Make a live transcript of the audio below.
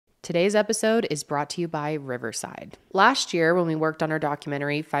Today's episode is brought to you by Riverside. Last year, when we worked on our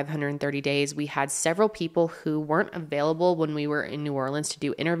documentary, 530 Days, we had several people who weren't available when we were in New Orleans to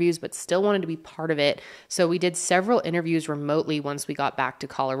do interviews, but still wanted to be part of it. So we did several interviews remotely once we got back to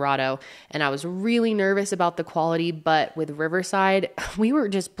Colorado, and I was really nervous about the quality, but with Riverside, we were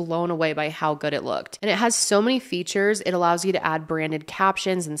just blown away by how good it looked. And it has so many features. It allows you to add branded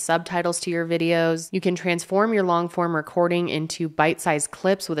captions and subtitles to your videos. You can transform your long-form recording into bite-sized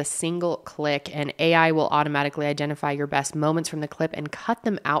clips with a single click, and AI will automatically identify your best moments from the clip and cut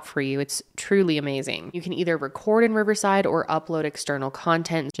them out for you. It's truly amazing. You can either record in Riverside or upload external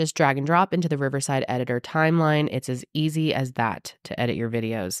content. Just drag and drop into the Riverside editor timeline. It's as easy as that to edit your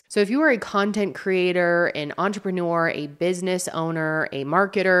videos. So if you are a content creator, an entrepreneur, a business owner, a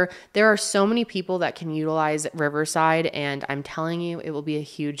marketer, there are so many people that can utilize Riverside, and I'm telling you, it will be a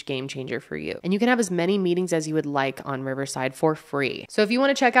huge game changer for you. And you can have as many meetings as you would like on Riverside for free. So if you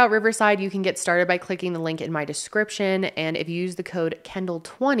want to check out Riverside, you can get started by clicking the link in my description. And if you use the code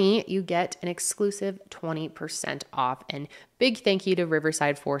Kendall20, you get an exclusive 20% off. And big thank you to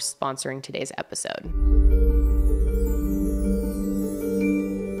Riverside for sponsoring today's episode.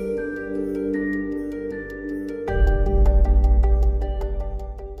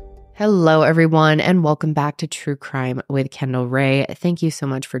 Hello, everyone, and welcome back to True Crime with Kendall Ray. Thank you so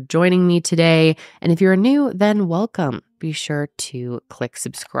much for joining me today. And if you're new, then welcome. Be sure to click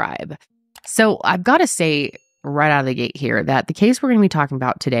subscribe. So I've got to say right out of the gate here that the case we're going to be talking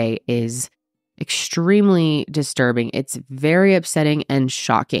about today is extremely disturbing. It's very upsetting and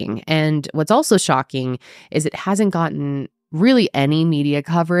shocking. And what's also shocking is it hasn't gotten really any media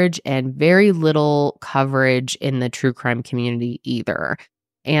coverage and very little coverage in the true crime community either.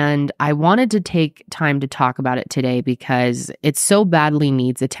 And I wanted to take time to talk about it today because it so badly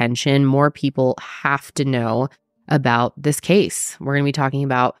needs attention. More people have to know about this case. We're going to be talking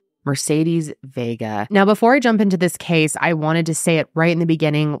about Mercedes Vega. Now, before I jump into this case, I wanted to say it right in the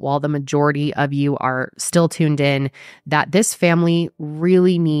beginning, while the majority of you are still tuned in, that this family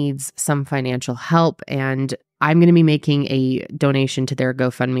really needs some financial help. And I'm going to be making a donation to their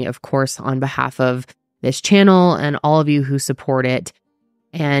GoFundMe, of course, on behalf of this channel and all of you who support it.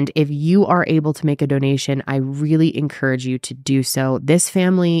 And if you are able to make a donation, I really encourage you to do so. This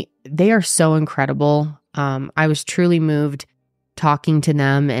family, they are so incredible. I was truly moved talking to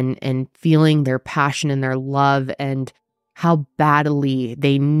them and feeling their passion and their love and how badly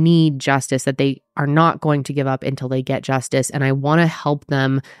they need justice, that they are not going to give up until they get justice. And I want to help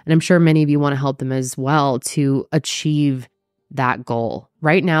them, and I'm sure many of you want to help them as well, to achieve that goal.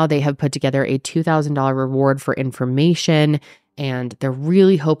 Right now, they have put together a $2,000 reward for information, and they're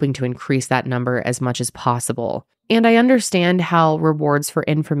really hoping to increase that number as much as possible. And I understand how rewards for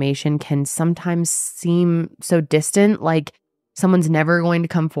information can sometimes seem so distant, like someone's never going to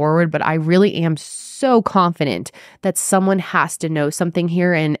come forward, but I really am so confident that someone has to know something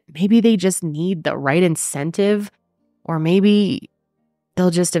here, and maybe they just need the right incentive, or maybe they'll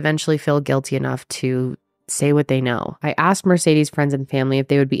just eventually feel guilty enough to say what they know. I asked Mercedes' friends and family if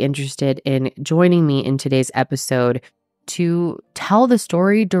they would be interested in joining me in today's episode to tell the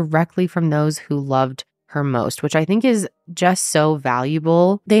story directly from those who loved her most, which I think is just so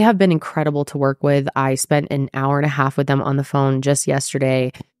valuable. They have been incredible to work with. I spent an hour and a half with them on the phone just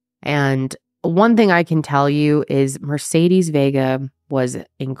yesterday. And one thing I can tell you is Mercedes Vega was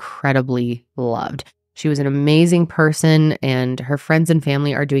incredibly loved. She was an amazing person, and her friends and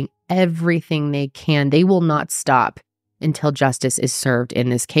family are doing everything they can. They will not stop until justice is served in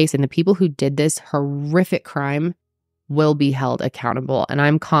this case. And the people who did this horrific crime will be held accountable. And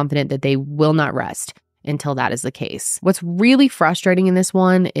I'm confident that they will not rest until that is the case. What's really frustrating in this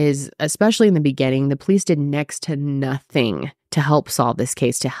one is, especially in the beginning, the police did next to nothing to help solve this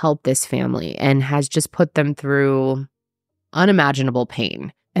case, to help this family, and has just put them through unimaginable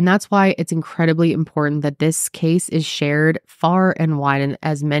pain. And that's why it's incredibly important that this case is shared far and wide, and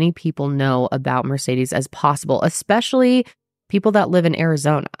as many people know about Mercedes as possible, especially people that live in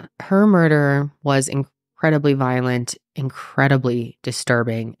Arizona. Her murder was incredibly violent, incredibly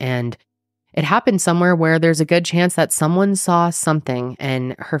disturbing, and it happened somewhere where there's a good chance that someone saw something,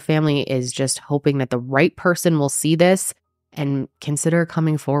 and her family is just hoping that the right person will see this and consider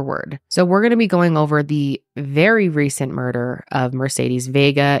coming forward. So we're going to be going over the very recent murder of Mercedes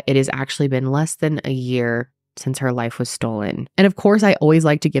Vega. It has actually been less than a year since her life was stolen. And of course, I always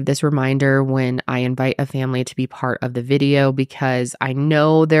like to give this reminder when I invite a family to be part of the video, because I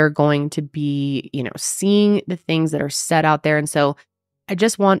know they're going to be, seeing the things that are said out there. And so I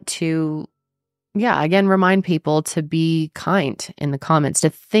just want to, again, remind people to be kind in the comments, to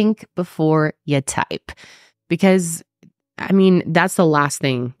think before you type, because I mean, that's the last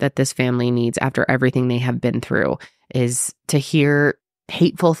thing that this family needs after everything they have been through, is to hear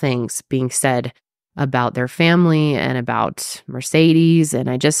hateful things being said about their family and about Mercedes. And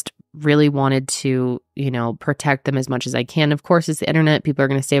I just really wanted to, protect them as much as I can. Of course, it's the internet. People are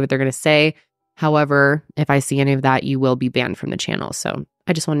going to say what they're going to say. However, if I see any of that, you will be banned from the channel. So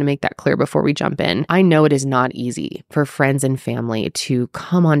I just wanted to make that clear before we jump in. I know it is not easy for friends and family to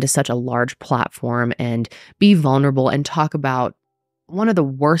come onto such a large platform and be vulnerable and talk about one of the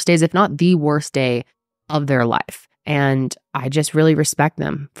worst days, if not the worst day of their life. And I just really respect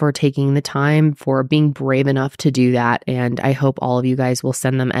them for taking the time, for being brave enough to do that. And I hope all of you guys will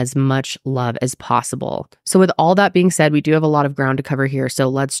send them as much love as possible. So with all that being said, we do have a lot of ground to cover here. So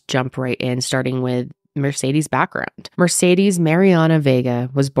let's jump right in, starting with Mercedes' background. Mercedes Mariana Vega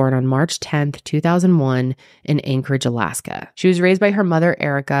was born on March 10th, 2001 in Anchorage, Alaska. She was raised by her mother,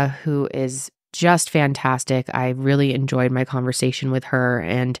 Erika, who is just fantastic. I really enjoyed my conversation with her,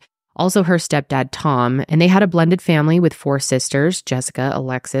 and also her stepdad, Tom, and they had a blended family with 4 sisters, Jessica,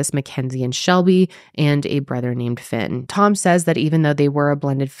 Alexis, Makenzie, and Shelby, and a brother named Finn. Tom says that even though they were a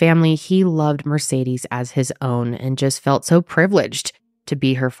blended family, he loved Mercedes as his own and just felt so privileged to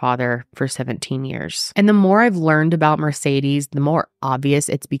be her father for 17 years. And the more I've learned about Mercedes, the more obvious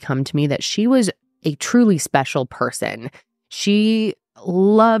it's become to me that she was a truly special person. She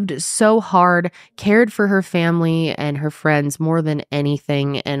loved so hard, cared for her family and her friends more than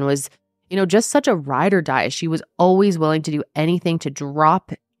anything, and was, just such a ride or die. She was always willing to do anything, to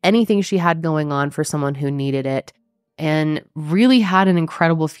drop anything she had going on for someone who needed it, and really had an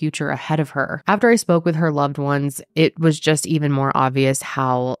incredible future ahead of her. After I spoke with her loved ones, it was just even more obvious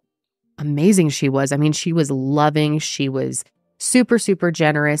how amazing she was. I mean, she was loving, she was super, super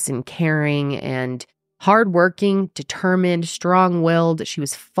generous and caring and hardworking, determined, strong-willed. She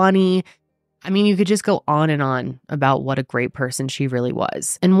was funny. I mean, you could just go on and on about what a great person she really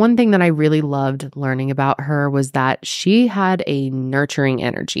was. And one thing that I really loved learning about her was that she had a nurturing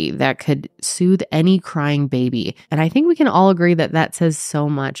energy that could soothe any crying baby. And I think we can all agree that that says so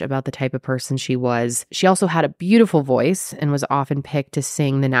much about the type of person she was. She also had a beautiful voice and was often picked to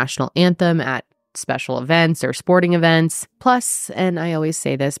sing the national anthem at special events or sporting events. Plus, and I always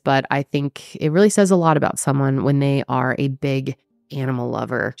say this, but I think it really says a lot about someone when they are a big animal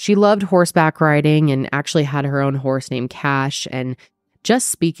lover. She loved horseback riding and actually had her own horse named Cash. And just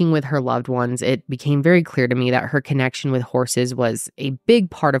speaking with her loved ones, it became very clear to me that her connection with horses was a big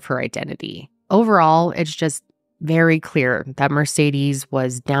part of her identity. Overall, it's just very clear that Mercedes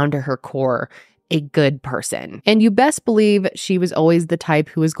was down to her core a good person. And you best believe she was always the type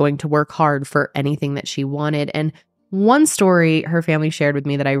who was going to work hard for anything that she wanted. And one story her family shared with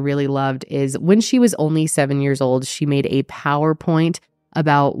me that I really loved is when she was only 7 years old, she made a PowerPoint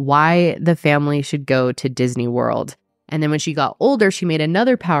about why the family should go to Disney World. And then when she got older, she made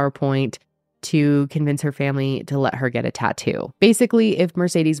another PowerPoint to convince her family to let her get a tattoo. Basically, if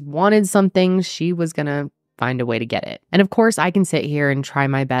Mercedes wanted something, she was going to find a way to get it. And of course, I can sit here and try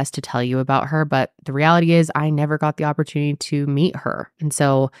my best to tell you about her, but the reality is I never got the opportunity to meet her. And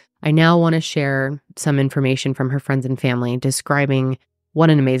so I now want to share some information from her friends and family describing what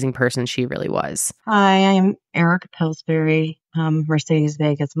an amazing person she really was. Hi, I'm Erika Pillsbury, Mercedes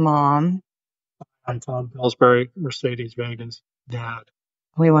Vega's mom. I'm Tom Pillsbury, Mercedes Vega's dad.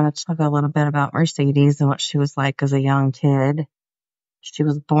 We want to talk a little bit about Mercedes and what she was like as a young kid. She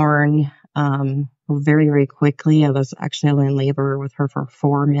was born very, very quickly. I was actually in labor with her for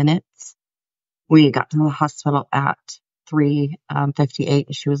 4 minutes. We got to the hospital at 3:58,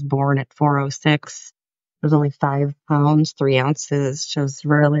 and she was born at 4:06. It was only 5 pounds, 3 ounces. She was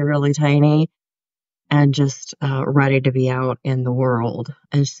really, really tiny and just ready to be out in the world.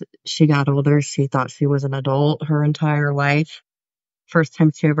 As she got older, she thought she was an adult her entire life. First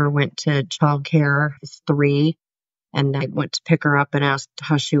time she ever went to childcare was 3. And I went to pick her up and asked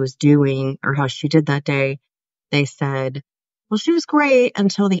how she was doing or how she did that day. They said, well, she was great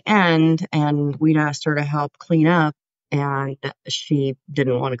until the end. And we'd asked her to help clean up and she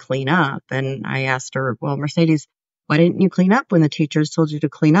didn't want to clean up. And I asked her, well, Mercedes, why didn't you clean up when the teachers told you to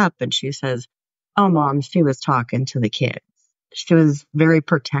clean up? And she says, oh, Mom, she was talking to the kids. She was very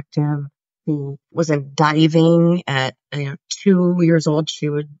protective. She was in diving at 2 years old. She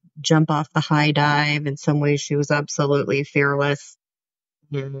would jump off the high dive. In some ways, she was absolutely fearless.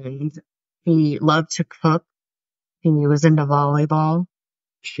 And she loved to cook. She was into volleyball.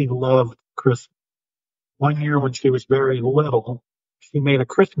 She loved Christmas. One year when she was very little, she made a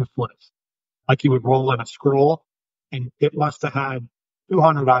Christmas list, like you would roll in a scroll, and it must have had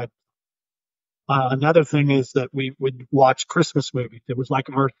 200 items. Another thing is that we would watch Christmas movies. It was like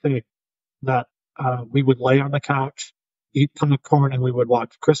a birthday that we would lay on the couch eat popcorn, and we would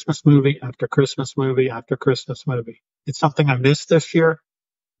watch Christmas movie after Christmas movie after Christmas movie. It's something I missed this year,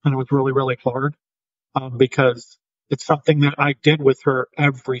 and it was really, really hard because it's something that I did with her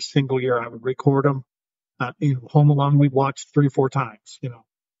every single year. I would record them. Home Alone, we watched 3 or 4 times.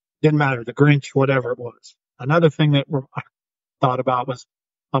 Didn't matter, The Grinch, whatever it was. Another thing that I thought about was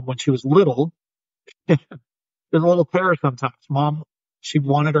when she was little, there's a little hair sometimes. Mom, she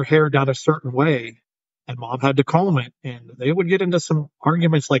wanted her hair done a certain way, and Mom had to comb it. And they would get into some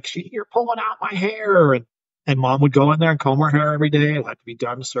arguments like, you're pulling out my hair. And Mom would go in there and comb her hair every day. It had to be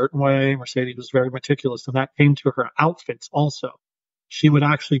done a certain way. Mercedes was very meticulous, and that came to her outfits also. She would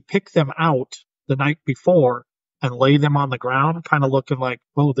actually pick them out the night before and lay them on the ground, kind of looking like,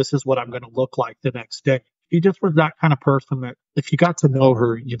 oh, this is what I'm going to look like the next day. She just was that kind of person that if you got to know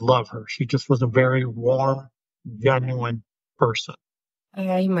her, you'd love her. She just was a very warm, genuine person.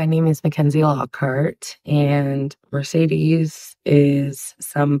 Hi, my name is Makenzie Lockhart, and Mercedes is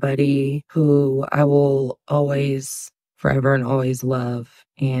somebody who I will always, forever and always love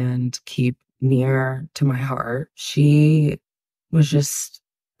and keep near to my heart. She was just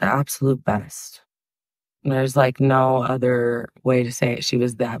the absolute best. There's no other way to say it. She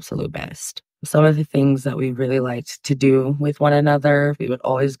was the absolute best. Some of the things that we really liked to do with one another, we would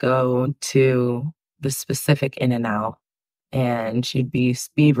always go to the specific In-N-Out, and she'd be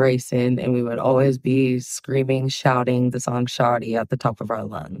speed racing, and we would always be screaming, shouting the song Shawty at the top of our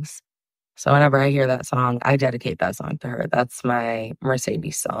lungs. So whenever I hear that song, I dedicate that song to her. That's my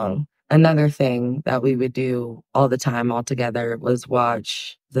Mercedes song. Another thing that we would do all the time all together was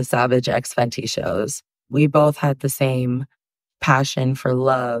watch the Savage X Fenty shows. We both had the same passion for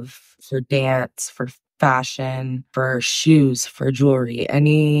love, for dance, for fashion, for shoes, for jewelry,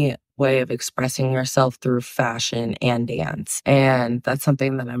 any way of expressing yourself through fashion and dance. And that's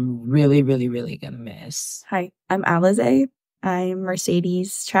something that I'm really, really, really going to miss. Hi, I'm Alahzay. I'm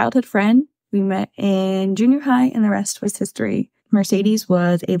Mercedes' childhood friend. We met in junior high and the rest was history. Mercedes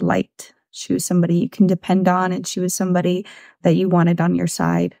was a light. She was somebody you can depend on, and she was somebody that you wanted on your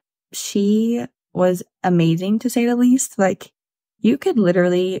side. She was amazing, to say the least. You could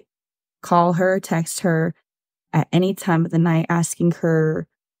literally call her, text her at any time of the night, asking her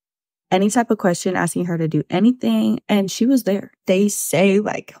any type of question, asking her to do anything, and she was there. They say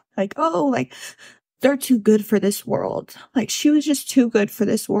they're too good for this world. She was just too good for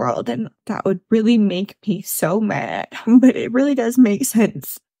this world, and that would really make me so mad. But it really does make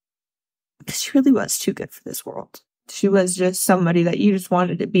sense, because she really was too good for this world. She was just somebody that you just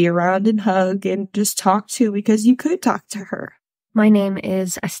wanted to be around and hug and just talk to, because you could talk to her. My name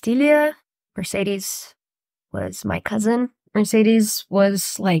is Astilia. Mercedes was my cousin. Mercedes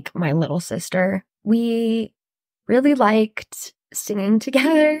was like my little sister. We really liked singing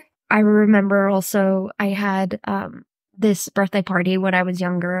together. I remember also I had this birthday party when I was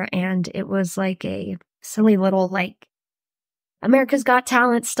younger, and it was like a silly little America's Got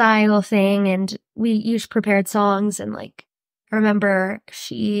Talent style thing, and we each prepared songs, and I remember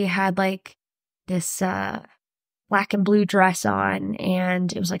she had this black and blue dress on,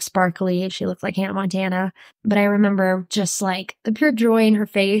 and it was sparkly. She looked like Hannah Montana. But I remember just the pure joy in her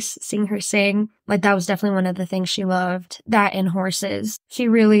face, seeing her sing. That was definitely one of the things she loved. That and horses. She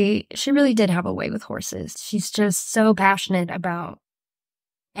really did have a way with horses. She's just so passionate about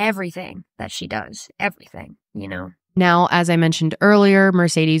everything that she does. Everything, Now, as I mentioned earlier,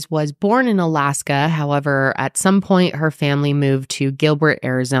 Mercedes was born in Alaska. However, at some point, her family moved to Gilbert,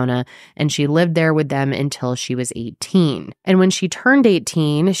 Arizona, and she lived there with them until she was 18. And when she turned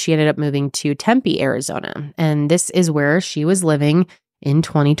 18, she ended up moving to Tempe, Arizona. And this is where she was living in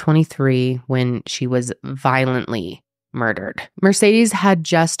 2023 when she was violently murdered. Mercedes had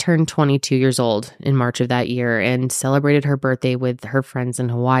just turned 22 years old in March of that year and celebrated her birthday with her friends in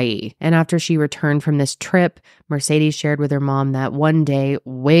Hawaii. And after she returned from this trip, Mercedes shared with her mom that one day,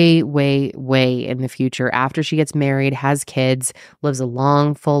 way, way, way in the future, after she gets married, has kids, lives a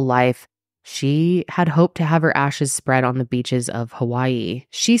long, full life, she had hoped to have her ashes spread on the beaches of Hawaii.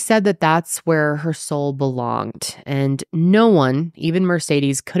 She said that that's where her soul belonged. And no one, even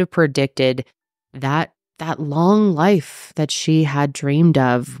Mercedes, could have predicted that long life that she had dreamed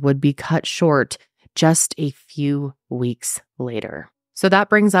of would be cut short just a few weeks later. So that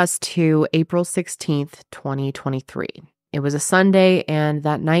brings us to April 16th, 2023. It was a Sunday, and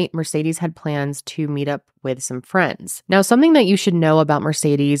that night, Mercedes had plans to meet up with some friends. Now, something that you should know about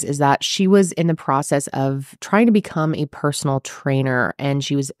Mercedes is that she was in the process of trying to become a personal trainer, and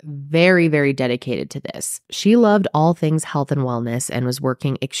she was very, very dedicated to this. She loved all things health and wellness and was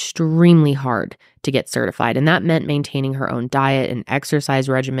working extremely hard to get certified, and that meant maintaining her own diet and exercise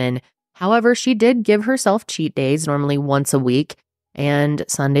regimen, However, she did give herself cheat days, normally once a week, and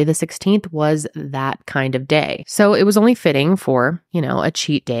Sunday the 16th was that kind of day. So it was only fitting for, a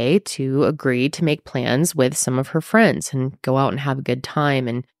cheat day to agree to make plans with some of her friends and go out and have a good time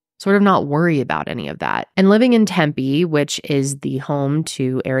and sort of not worry about any of that. And living in Tempe, which is the home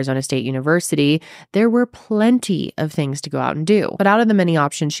to Arizona State University, there were plenty of things to go out and do. But out of the many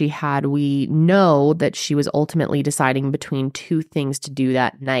options she had, we know that she was ultimately deciding between two things to do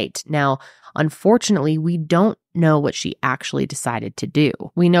that night. Now, unfortunately, we don't know what she actually decided to do.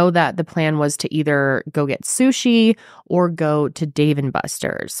 We know that the plan was to either go get sushi or go to Dave &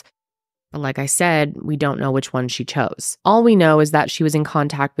 Buster's. But like I said, we don't know which one she chose. All we know is that she was in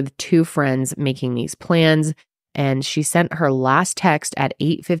contact with two friends making these plans, and she sent her last text at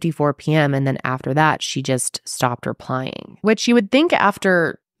 8:54 p.m. And then after that, she just stopped replying. Which you would think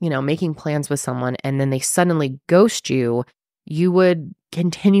after, making plans with someone and then they suddenly ghost you, you would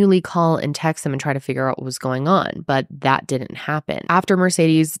continually call and text them and try to figure out what was going on. But that didn't happen. After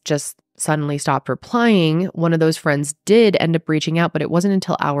Mercedes just suddenly stopped replying, one of those friends did end up reaching out, but it wasn't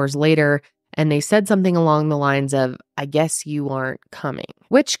until hours later. And they said something along the lines of, "I guess you aren't coming,"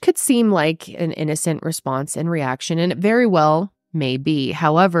 which could seem like an innocent response and reaction, and it very well may be.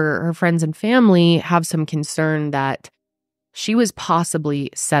 However, her friends and family have some concern that she was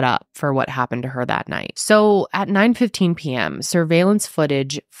possibly set up for what happened to her that night. So at 9:15 p.m., surveillance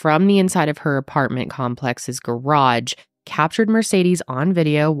footage from the inside of her apartment complex's garage captured Mercedes on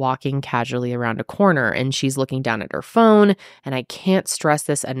video walking casually around a corner, and she's looking down at her phone. And I can't stress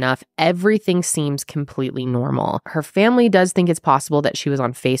this enough, everything seems completely normal. Her family does think it's possible that she was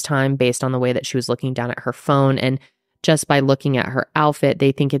on FaceTime based on the way that she was looking down at her phone, and just by looking at her outfit,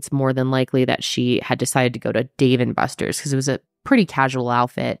 they think it's more than likely that she had decided to go to Dave & Buster's because it was a pretty casual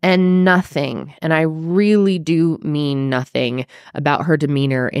outfit. And nothing, and I really do mean nothing, about her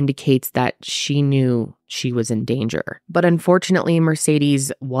demeanor indicates that she knew she was in danger. But unfortunately,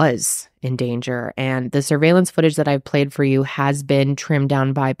 Mercedes was in danger, and the surveillance footage that I've played for you has been trimmed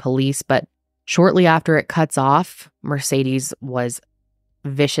down by police, but shortly after it cuts off, Mercedes was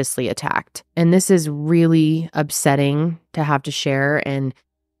viciously attacked. And this is really upsetting to have to share, and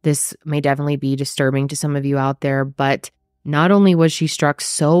this may definitely be disturbing to some of you out there, but not only was she struck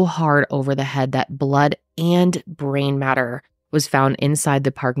so hard over the head that blood and brain matter was found inside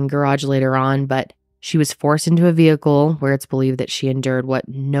the parking garage later on, but she was forced into a vehicle where it's believed that she endured what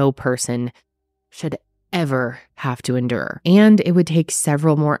no person should ever have to endure. And it would take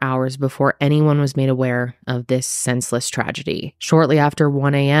several more hours before anyone was made aware of this senseless tragedy. Shortly after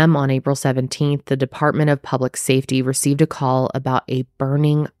 1 a.m. on April 17th, the Department of Public Safety received a call about a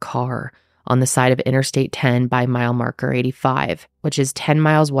burning car on the side of Interstate 10 by mile marker 85, which is 10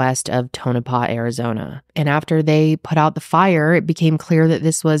 miles west of Tonopah, Arizona. And after they put out the fire, it became clear that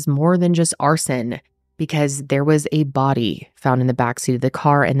this was more than just arson, because there was a body found in the backseat of the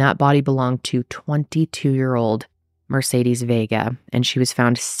car, and that body belonged to 22-year-old Mercedes Vega, and she was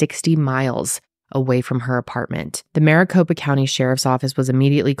found 60 miles away from her apartment. The Maricopa County Sheriff's Office was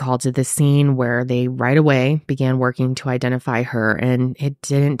immediately called to the scene, where they right away began working to identify her, and it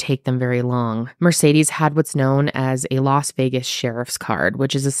didn't take them very long. Mercedes had what's known as a Las Vegas Sheriff's Card,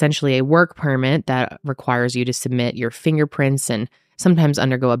 which is essentially a work permit that requires you to submit your fingerprints and sometimes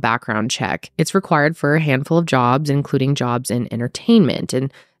undergo a background check. It's required for a handful of jobs, including jobs in entertainment.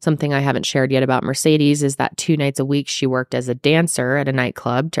 And something I haven't shared yet about Mercedes is that 2 nights a week she worked as a dancer at a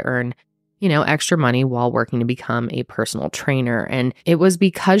nightclub to earn extra money while working to become a personal trainer. And it was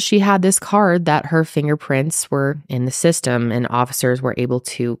because she had this card that her fingerprints were in the system, and officers were able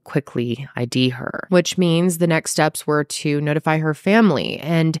to quickly ID her, which means the next steps were to notify her family.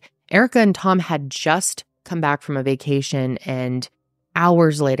 And Erika and Tom had just come back from a vacation, and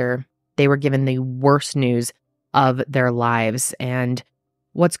hours later, they were given the worst news of their lives. And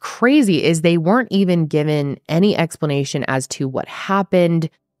what's crazy is they weren't even given any explanation as to what happened,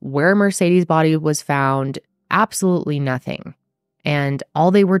 where Mercedes' body was found, absolutely nothing. And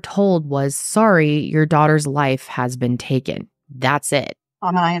all they were told was, "Sorry, your daughter's life has been taken." That's it.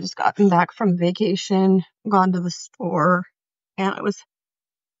 Mom and I had just gotten back from vacation, gone to the store, and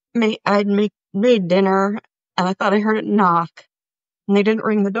I'd made dinner, and I thought I heard it knock, and they didn't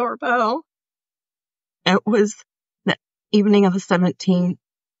ring the doorbell. It was the evening of the 17th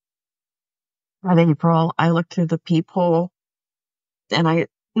of April. I looked through the peephole, and I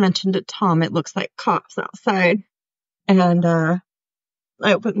mentioned to Tom, "It looks like cops outside." And I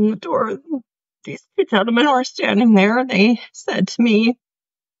opened the door. These two gentlemen were standing there. They said to me,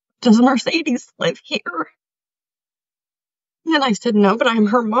 "Does Mercedes live here?" And I said, "No, but I'm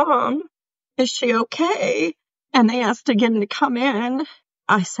her mom. Is she okay?" And they asked again to come in.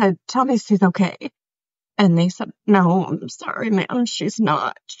 I said, tell me she's okay. And they said, no, I'm sorry, ma'am, she's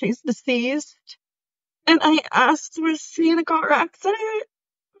not. She's deceased. And I asked, was she in a car accident?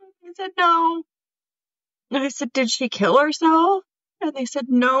 They said, no. And I said, did she kill herself? And they said,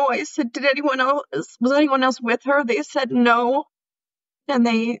 no. I said, was anyone else with her? They said, no. And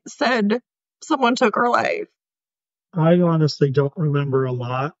they said, someone took her life. I honestly don't remember a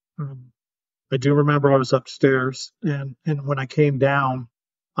lot. I do remember I was upstairs, and when I came down,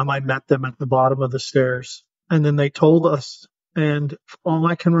 I met them at the bottom of the stairs. And then they told us, and all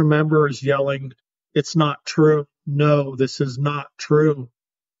I can remember is yelling, it's not true. No, this is not true.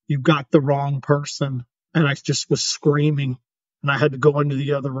 You got the wrong person. And I just was screaming, and I had to go into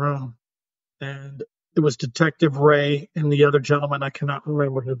the other room. And it was Detective Ray and the other gentleman, I cannot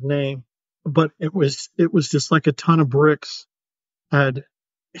remember his name, but it was just like a ton of bricks had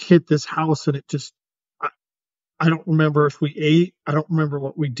hit this house, and it just, I don't remember if we ate. I don't remember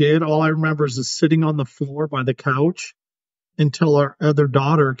what we did. All I remember is just sitting on the floor by the couch until our other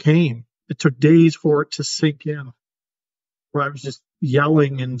daughter came. It took days for it to sink in, where I was just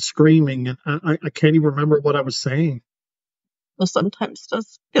yelling and screaming, and I can't even remember what I was saying. Well, sometimes it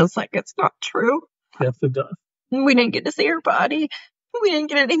just feels like it's not true. Yes, it does. We didn't get to see her body. We didn't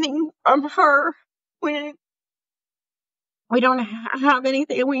get anything from her. We don't have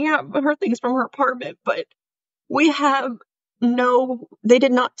anything. We have her things from her apartment, but they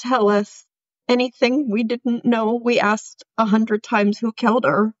did not tell us anything we didn't know. We asked 100 times who killed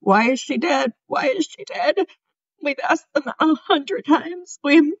her. Why is she dead? Why is she dead? We've asked them 100 times.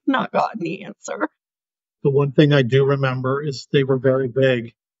 We've not gotten the answer. The one thing I do remember is they were very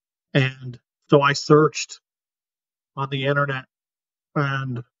big. And so I searched on the internet,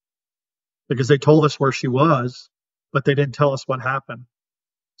 and because they told us where she was, but they didn't tell us what happened.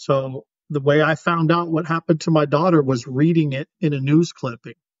 So the way I found out what happened to my daughter was reading it in a news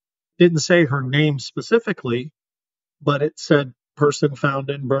clipping. It didn't say her name specifically, but it said person found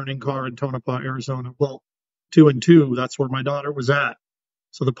in burning car in Tonopah, Arizona. Well, 2 and 2, that's where my daughter was at.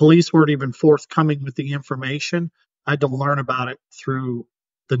 So the police weren't even forthcoming with the information. I had to learn about it through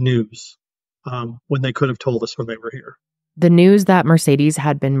the news, when they could have told us when they were here. The news that Mercedes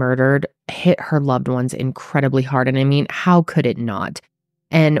had been murdered hit her loved ones incredibly hard. And I mean, how could it not?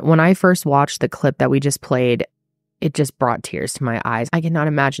 And when I first watched the clip that we just played, it just brought tears to my eyes. I cannot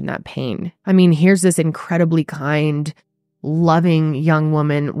imagine that pain. I mean, here's this incredibly kind, loving young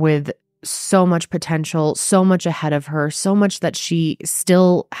woman with so much potential, so much ahead of her, so much that she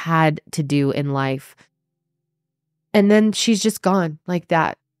still had to do in life. And then she's just gone like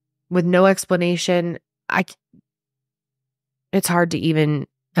that with no explanation. It's hard to even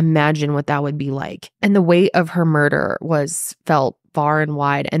imagine what that would be like. And the weight of her murder was felt far and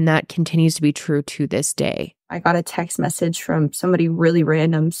wide, and that continues to be true to this day. I got a text message from somebody really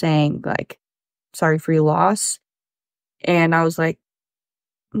random saying, like, sorry for your loss. And I was like,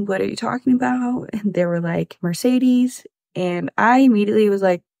 what are you talking about? And they were like, Mercedes. And I immediately was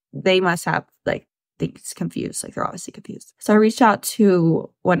like, they must have, like, things confused. Like, they're obviously confused. So I reached out to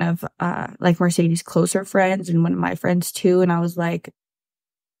one of, Mercedes' closer friends and one of my friends too. And I was like,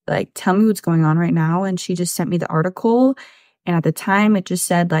 tell me what's going on right now. And she just sent me the article. And at the time, it just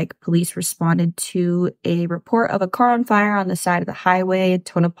said, like, police responded to a report of a car on fire on the side of the highway in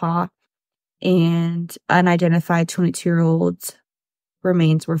Tonopah, and unidentified 22-year-old's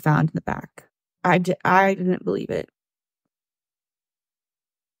remains were found in the back. I didn't believe it.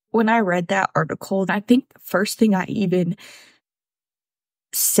 When I read that article, I think the first thing I even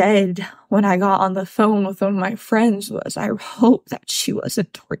said when I got on the phone with one of my friends was, I hope that she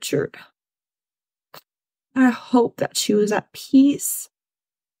wasn't tortured. I hope that she was at peace.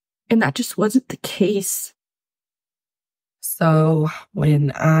 And that just wasn't the case. So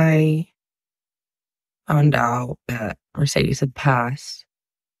when I found out that Mercedes had passed,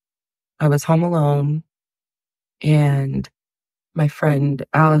 I was home alone, and my friend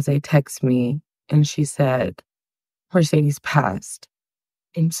Alahzay texted me, and she said, Mercedes passed.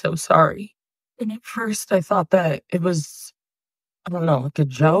 I'm so sorry. And at first I thought that it was, I don't know, like a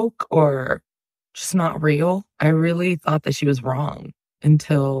joke or just not real. I really thought that she was wrong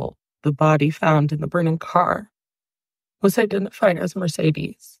until the body found in the burning car was identified as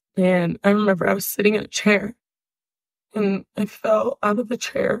Mercedes. And I remember I was sitting in a chair, and I fell out of the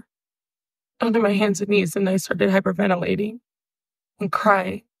chair onto my hands and knees, and I started hyperventilating and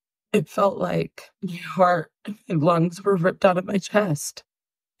crying. It felt like my heart and my lungs were ripped out of my chest.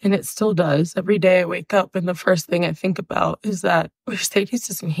 And it still does. Every day I wake up and the first thing I think about is that Mercedes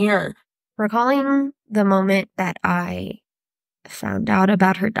isn't here. Recalling the moment that I found out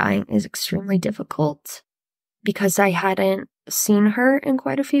about her dying is extremely difficult. because I hadn't seen her in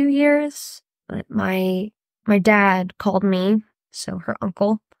quite a few years. But my dad called me, so her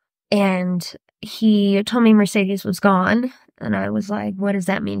uncle, and he told me Mercedes was gone. And I was like, what does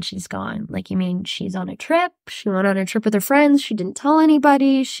that mean she's gone? Like, you mean she's on a trip? She went on a trip with her friends. She didn't tell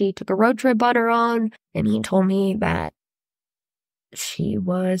anybody. She took a road trip on her own. And he told me that she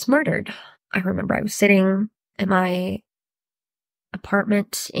was murdered. I remember I was sitting in my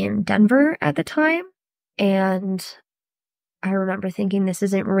apartment in Denver at the time. And I remember thinking, this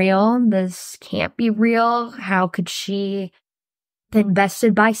isn't real. This can't be real. How could she be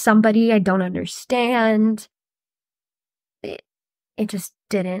invested by somebody I don't understand? It just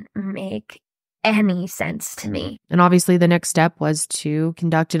didn't make any sense to me. And obviously the next step was to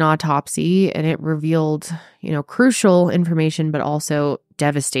conduct an autopsy, and it revealed, crucial information, but also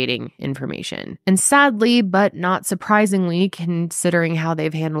devastating information. And sadly, but not surprisingly, considering how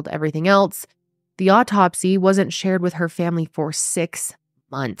they've handled everything else, the autopsy wasn't shared with her family for 6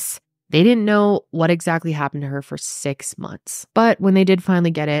 months. They didn't know what exactly happened to her for 6 months. But when they did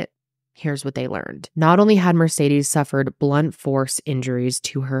finally get it, here's what they learned. Not only had Mercedes suffered blunt force injuries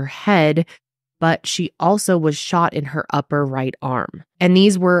to her head, but she also was shot in her upper right arm. And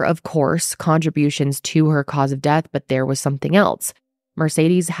these were, of course, contributions to her cause of death, but there was something else.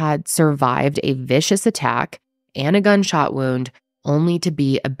 Mercedes had survived a vicious attack and a gunshot wound only to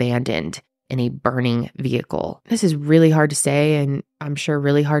be abandoned in a burning vehicle. This is really hard to say, and I'm sure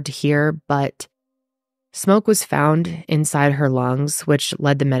really hard to hear, but smoke was found inside her lungs, which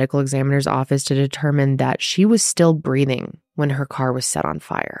led the medical examiner's office to determine that she was still breathing when her car was set on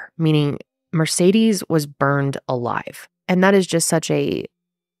fire, meaning Mercedes was burned alive. And that is just such a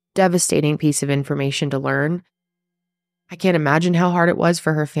devastating piece of information to learn. I can't imagine how hard it was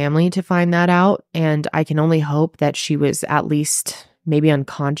for her family to find that out, and I can only hope that she was at least maybe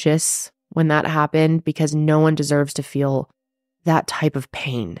unconscious when that happened, because no one deserves to feel that type of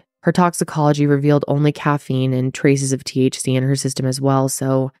pain. Her toxicology revealed only caffeine and traces of THC in her system as well,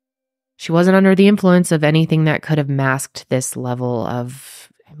 so she wasn't under the influence of anything that could have masked this level of,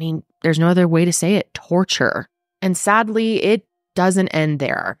 there's no other way to say it, torture. And sadly, it doesn't end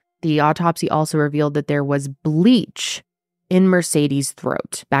there. The autopsy also revealed that there was bleach in Mercedes'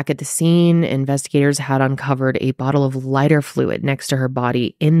 throat. Back at the scene, investigators had uncovered a bottle of lighter fluid next to her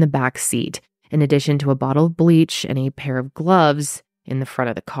body in the back seat, in addition to a bottle of bleach and a pair of gloves in the front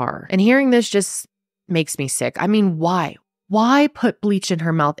of the car. And hearing this just makes me sick. Why? Why put bleach in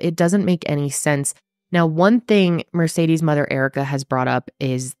her mouth? It doesn't make any sense. Now, one thing Mercedes' mother, Erika, has brought up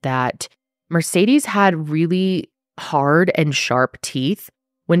is that Mercedes had really hard and sharp teeth.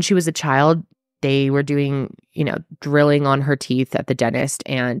 When she was a child, they were doing, drilling on her teeth at the dentist,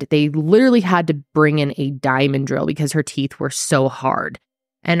 and they literally had to bring in a diamond drill because her teeth were so hard.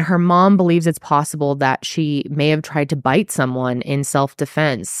 And her mom believes it's possible that she may have tried to bite someone in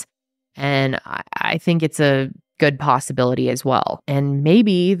self-defense. And I think it's a good possibility as well. And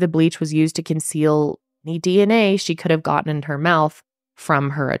maybe the bleach was used to conceal any DNA she could have gotten in her mouth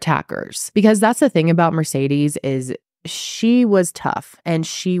from her attackers. Because that's the thing about Mercedes is she was tough and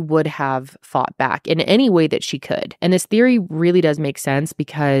she would have fought back in any way that she could. And this theory really does make sense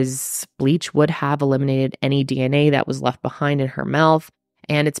because bleach would have eliminated any DNA that was left behind in her mouth.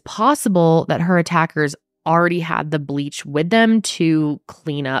 And it's possible that her attackers already had the bleach with them to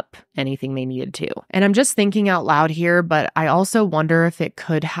clean up anything they needed to. And I'm just thinking out loud here, but I also wonder if it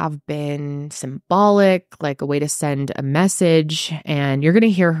could have been symbolic, like a way to send a message. And you're going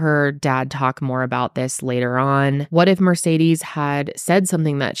to hear her dad talk more about this later on. What if Mercedes had said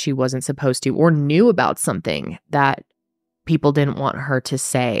something that she wasn't supposed to, or knew about something that people didn't want her to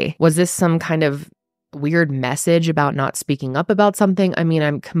say? Was this some kind of weird message about not speaking up about something?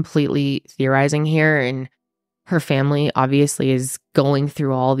 I'm completely theorizing here, and her family obviously is going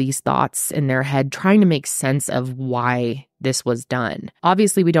through all these thoughts in their head, trying to make sense of why this was done.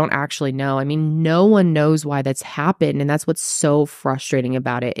 Obviously, we don't actually know. No one knows why that's happened, and that's what's so frustrating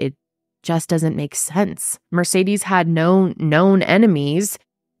about it. It just doesn't make sense. Mercedes had no known enemies,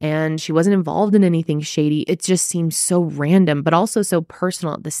 and she wasn't involved in anything shady. It just seems so random, but also so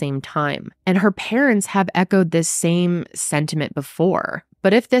personal at the same time. And her parents have echoed this same sentiment before.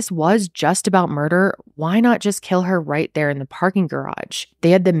 But if this was just about murder, why not just kill her right there in the parking garage?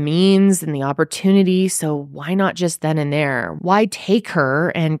 They had the means and the opportunity, so why not just then and there? Why take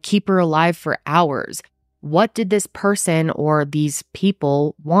her and keep her alive for hours? What did this person or these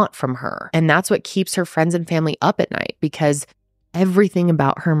people want from her? And that's what keeps her friends and family up at night, because everything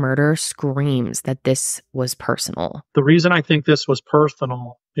about her murder screams that this was personal. The reason I think this was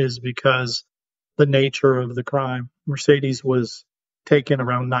personal is because the nature of the crime. Mercedes was taken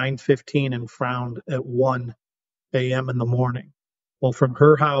around 9:15 and found at 1 a.m. in the morning. Well, from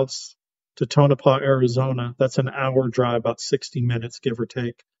her house to Tonopah, Arizona, that's an hour drive, about 60 minutes, give or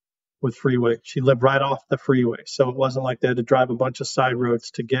take, with freeway. She lived right off the freeway, so it wasn't like they had to drive a bunch of side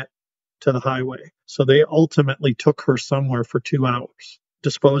roads to get to the highway. So they ultimately took her somewhere for 2 hours,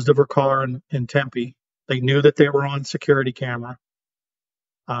 disposed of her car in Tempe. They knew that they were on security camera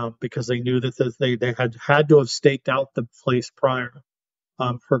because they knew that they had to have staked out the place prior.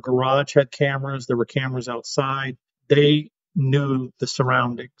 Her garage had cameras. There were cameras outside. They knew the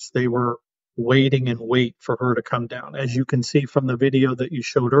surroundings. They were waiting and wait for her to come down. As you can see from the video that you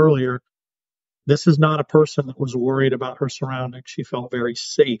showed earlier, this is not a person that was worried about her surroundings. She felt very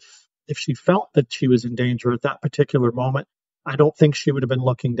safe. If she felt that she was in danger at that particular moment, I don't think she would have been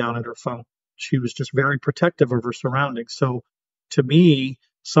looking down at her phone. She was just very protective of her surroundings. So to me,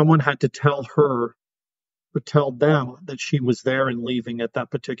 someone had to tell her or tell them that she was there and leaving at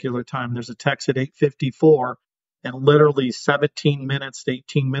that particular time. There's a text at 8:54, and literally 17 minutes to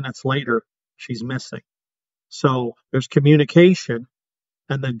 18 minutes later, she's missing. So there's communication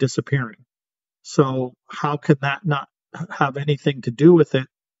and then disappearing. So how can that not have anything to do with it?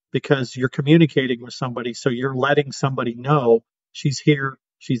 Because you're communicating with somebody, so you're letting somebody know she's here,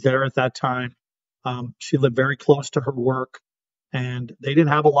 she's there at that time. She lived very close to her work, and they didn't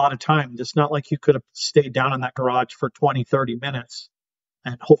have a lot of time. It's not like you could have stayed down in that garage for 20, 30 minutes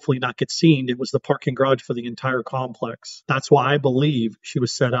and hopefully not get seen. It was the parking garage for the entire complex. That's why I believe she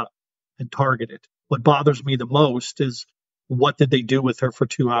was set up and targeted. What bothers me the most is, what did they do with her for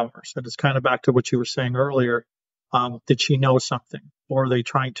 2 hours? And it's kind of back to what you were saying earlier. Did she know something? Or are they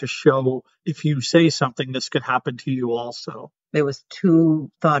trying to show, if you say something, this could happen to you also? It was too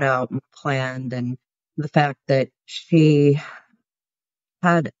thought out and planned, and the fact that she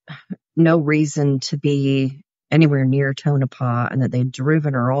had no reason to be anywhere near Tonopah and that they'd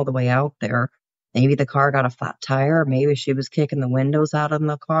driven her all the way out there. Maybe the car got a flat tire. Maybe she was kicking the windows out of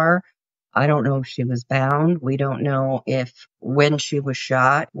the car. I don't know if she was bound. We don't know when she was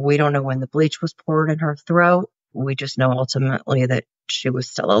shot. We don't know when the bleach was poured in her throat. We just know ultimately that she was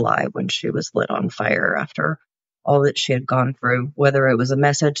still alive when she was lit on fire after all that she had gone through, whether it was a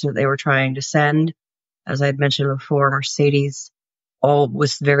message that they were trying to send. As I had mentioned before, Mercedes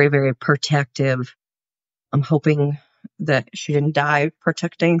was very, very protective. I'm hoping that she didn't die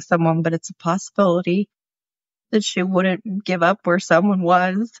protecting someone, but it's a possibility that she wouldn't give up where someone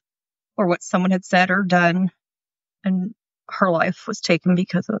was or what someone had said or done, and her life was taken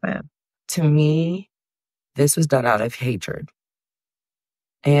because of it. To me, this was done out of hatred.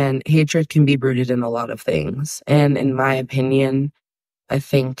 And hatred can be rooted in a lot of things. And in my opinion, I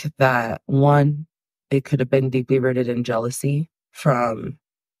think that, one, it could have been deeply rooted in jealousy from,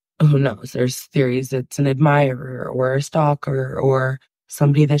 who knows, there's theories it's an admirer or a stalker or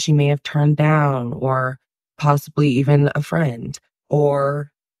somebody that she may have turned down, or possibly even a friend,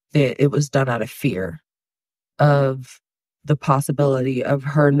 or that it was done out of fear of the possibility of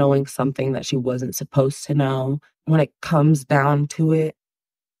her knowing something that she wasn't supposed to know. When it comes down to it,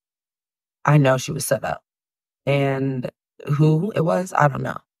 I know she was set up. And who it was, I don't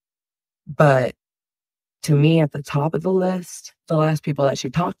know. But to me, at the top of the list, the last people that she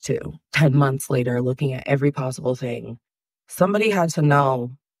talked to, 10 months later, looking at every possible thing, somebody had to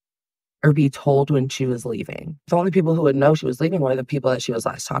know or be told when she was leaving. The only people who would know she was leaving were the people that she was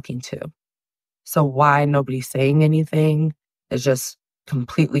last talking to. So why nobody's saying anything is just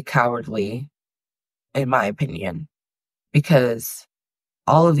completely cowardly, in my opinion. Because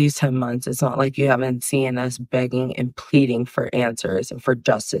all of these 10 months, it's not like you haven't seen us begging and pleading for answers and for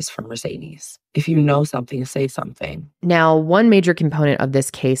justice from Mercedes. If you know something, say something. Now, one major component of this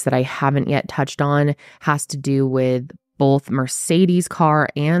case that I haven't yet touched on has to do with both Mercedes' car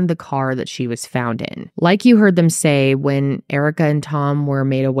and the car that she was found in. Like you heard them say, when Erika and Tom were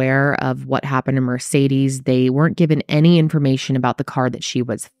made aware of what happened to Mercedes, they weren't given any information about the car that she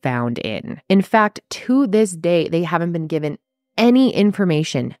was found in. In fact, to this day, they haven't been given any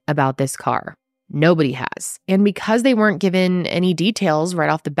information about this car. Nobody has. And because they weren't given any details right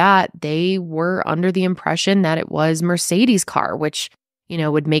off the bat, they were under the impression that it was Mercedes' car, which,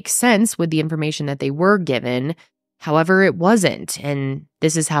 would make sense with the information that they were given. However, it wasn't, and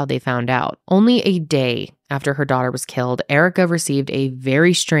this is how they found out. Only a day after her daughter was killed, Erika received a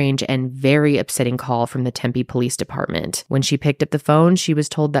very strange and very upsetting call from the Tempe Police Department. When she picked up the phone, she was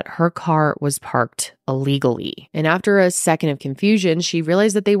told that her car was parked illegally. And after a second of confusion, she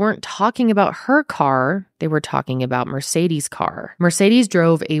realized that they weren't talking about her car. They were talking about Mercedes' car. Mercedes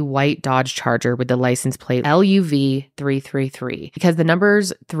drove a white Dodge Charger with the license plate LUV 333. Because the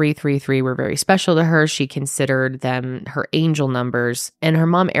numbers 333 were very special to her, she considered them her angel numbers. And her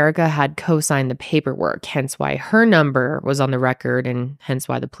mom, Erika, had co-signed the paperwork, hence why her number was on the record and hence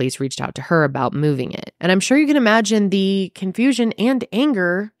why the police reached out to her about moving it. And I'm sure you can imagine the confusion and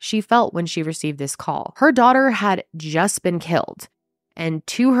anger she felt when she received this call. Her daughter had just been killed. And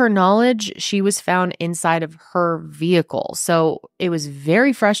to her knowledge, she was found inside of her vehicle. So it was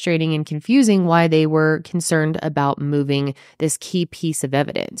very frustrating and confusing why they were concerned about moving this key piece of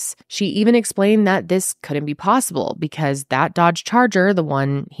evidence. She even explained that this couldn't be possible because that Dodge Charger, the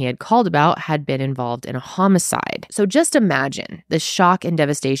one he had called about, had been involved in a homicide. So just imagine the shock and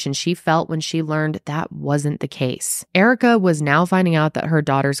devastation she felt when she learned that wasn't the case. Erika was now finding out that her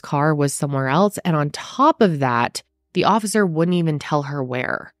daughter's car was somewhere else, and on top of that, the officer wouldn't even tell her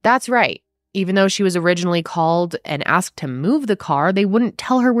where. That's right. Even though she was originally called and asked to move the car, they wouldn't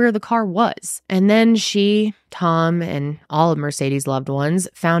tell her where the car was. And then she, Tom, and all of Mercedes' loved ones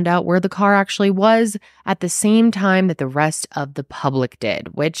found out where the car actually was at the same time that the rest of the public did,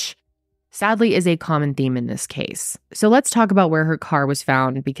 which sadly is a common theme in this case. So let's talk about where her car was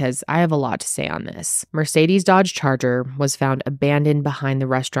found because I have a lot to say on this. Mercedes' Dodge Charger was found abandoned behind the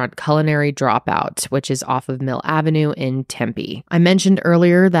restaurant Culinary Dropout, which is off of Mill Avenue in Tempe. I mentioned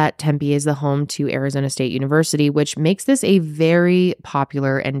earlier that Tempe is the home to Arizona State University, which makes this a very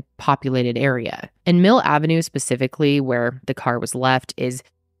popular and populated area. And Mill Avenue specifically, where the car was left, is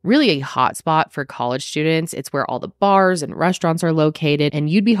really a hot spot for college students. It's where all the bars and restaurants are located, and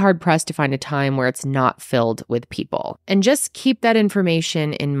you'd be hard-pressed to find a time where it's not filled with people. And just keep that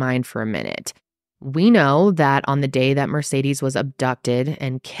information in mind for a minute. We know that on the day that Mercedes was abducted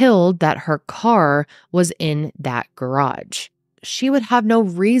and killed, that her car was in that garage. She would have no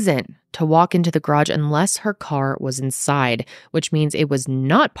reason to walk into the garage unless her car was inside, which means it was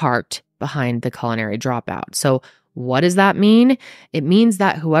not parked behind the Culinary Dropout. So what does that mean? It means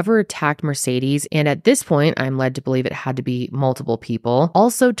that whoever attacked Mercedes, and at this point, I'm led to believe it had to be multiple people,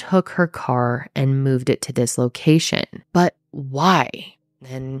 also took her car and moved it to this location. But why?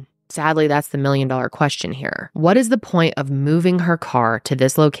 And sadly, that's the million-dollar question here. What is the point of moving her car to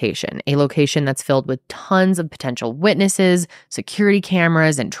this location, a location that's filled with tons of potential witnesses, security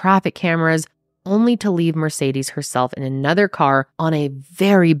cameras, and traffic cameras, only to leave Mercedes herself in another car on a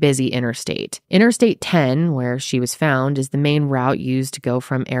very busy interstate? Interstate 10, where she was found, is the main route used to go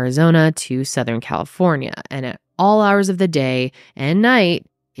from Arizona to Southern California. And at all hours of the day and night,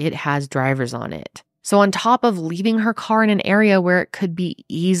 it has drivers on it. So on top of leaving her car in an area where it could be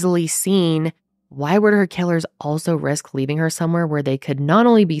easily seen, why would her killers also risk leaving her somewhere where they could not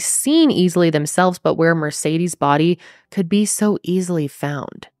only be seen easily themselves, but where Mercedes' body could be so easily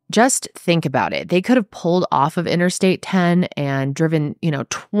found? Just think about it. They could have pulled off of Interstate 10 and driven,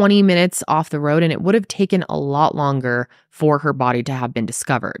 20 minutes off the road, and it would have taken a lot longer for her body to have been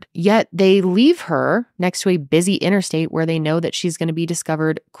discovered. Yet they leave her next to a busy interstate where they know that she's going to be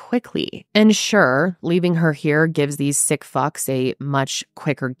discovered quickly. And sure, leaving her here gives these sick fucks a much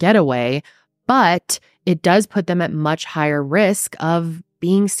quicker getaway, but it does put them at much higher risk of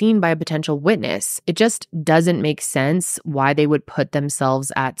being seen by a potential witness. It just doesn't make sense why they would put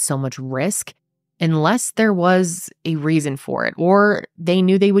themselves at so much risk unless there was a reason for it, or they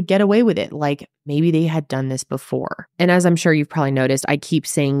knew they would get away with it, like maybe they had done this before. And as I'm sure you've probably noticed, I keep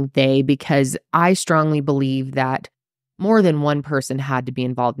saying they because I strongly believe that more than one person had to be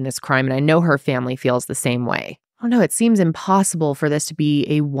involved in this crime, and I know her family feels the same way. I don't know, it seems impossible for this to be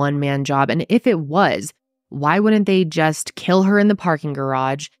a one-man job, and if it was, why wouldn't they just kill her in the parking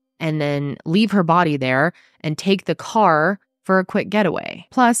garage and then leave her body there and take the car for a quick getaway?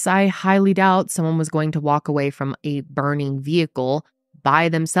 Plus, I highly doubt someone was going to walk away from a burning vehicle by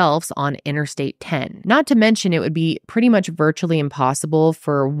themselves on Interstate 10. Not to mention, it would be pretty much virtually impossible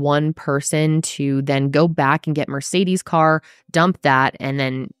for one person to then go back and get Mercedes' car, dump that, and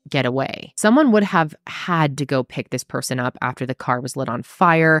then get away. Someone would have had to go pick this person up after the car was lit on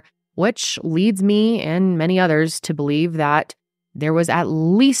fire, which leads me and many others to believe that there was at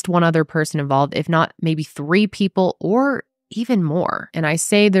least one other person involved, if not maybe 3 people or even more. And I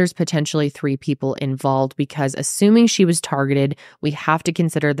say there's potentially 3 people involved because assuming she was targeted, we have to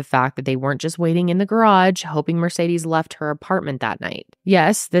consider the fact that they weren't just waiting in the garage hoping Mercedes left her apartment that night.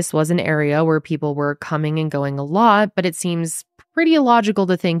 Yes, this was an area where people were coming and going a lot, but it seems pretty illogical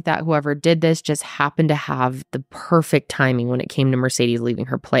to think that whoever did this just happened to have the perfect timing when it came to Mercedes leaving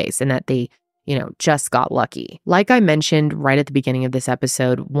her place and that they, just got lucky. Like I mentioned right at the beginning of this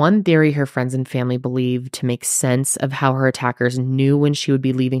episode, one theory her friends and family believed to make sense of how her attackers knew when she would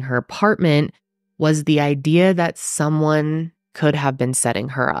be leaving her apartment was the idea that someone could have been setting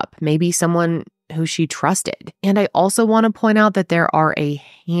her up, maybe someone who she trusted. And I also want to point out that there are a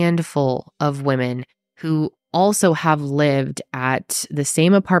handful of women who also have lived at the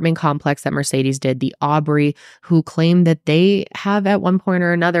same apartment complex that Mercedes did, the Aubrey, who claim that they have at one point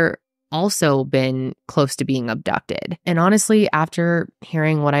or another also been close to being abducted. And honestly, after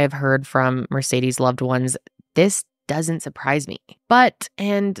hearing what I have heard from Mercedes' loved ones, this doesn't surprise me.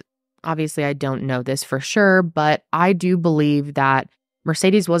 And obviously I don't know this for sure, but I do believe that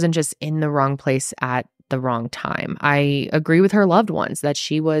Mercedes wasn't just in the wrong place at the wrong time. I agree with her loved ones that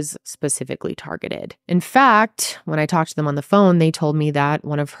she was specifically targeted. In fact, when I talked to them on the phone, they told me that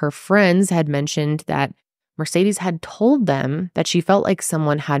one of her friends had mentioned that Mercedes had told them that she felt like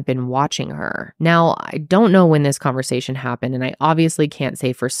someone had been watching her. Now, I don't know when this conversation happened, and I obviously can't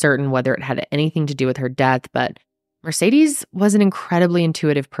say for certain whether it had anything to do with her death, but Mercedes was an incredibly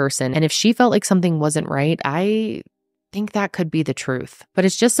intuitive person, and if she felt like something wasn't right, I think that could be the truth. But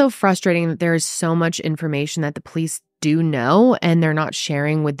it's just so frustrating that there is so much information that the police do know and they're not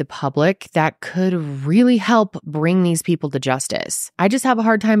sharing with the public that could really help bring these people to justice. I just have a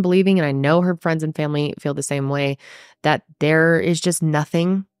hard time believing, and I know her friends and family feel the same way, that there is just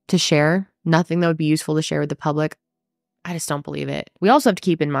nothing to share, nothing that would be useful to share with the public. I just don't believe it. We also have to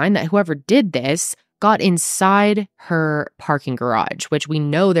keep in mind that whoever did this got inside her parking garage, which we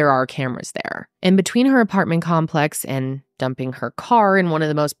know there are cameras there. And between her apartment complex and dumping her car in one of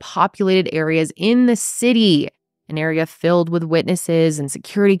the most populated areas in the city, an area filled with witnesses and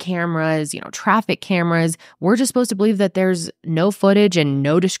security cameras, traffic cameras, we're just supposed to believe that there's no footage and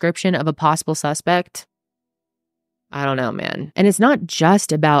no description of a possible suspect? I don't know, man. And it's not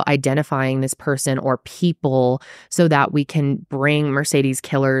just about identifying this person or people so that we can bring Mercedes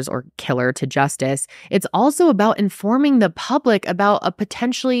killers or killer to justice. It's also about informing the public about a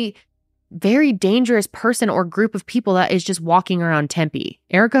potentially very dangerous person or group of people that is just walking around Tempe.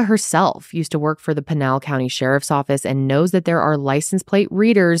 Erika herself used to work for the Pinal County Sheriff's Office and knows that there are license plate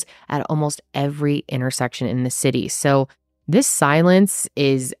readers at almost every intersection in the city. So this silence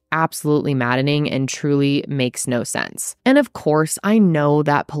is absolutely maddening and truly makes no sense. And of course, I know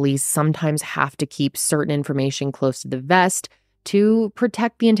that police sometimes have to keep certain information close to the vest to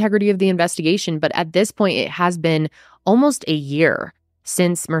protect the integrity of the investigation. But at this point, it has been almost a year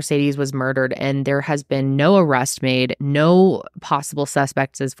since Mercedes was murdered, and there has been no arrest made, no possible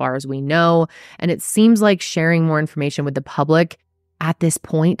suspects as far as we know. And it seems like sharing more information with the public at this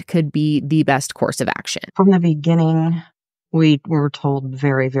point could be the best course of action. From the beginning, we were told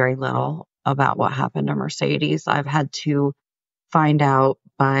very, very little about what happened to Mercedes. I've had to find out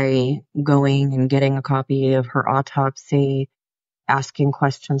by going and getting a copy of her autopsy, asking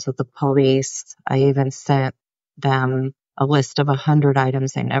questions of the police. I even sent them a list of 100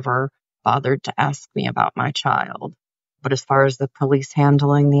 items they never bothered to ask me about my child. But as far as the police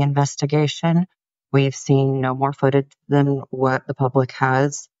handling the investigation, we've seen no more footage than what the public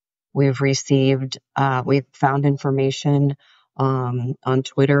has. We've found information on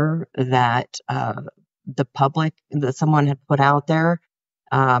Twitter that that someone had put out there.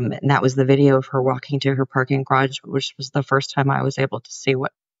 And that was the video of her walking to her parking garage, which was the first time I was able to see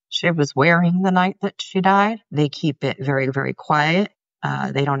what she was wearing the night that she died. They keep it very, very quiet.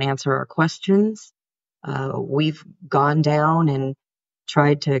 They don't answer our questions. We've gone down and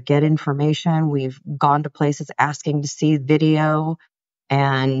tried to get information. We've gone to places asking to see video.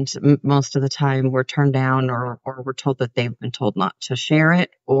 And most of the time we're turned down or we're told that they've been told not to share it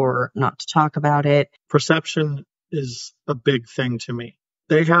or not to talk about it. Perception is a big thing to me.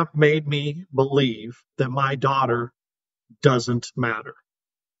 They have made me believe that my daughter doesn't matter.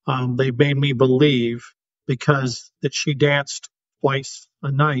 They made me believe because that she danced twice a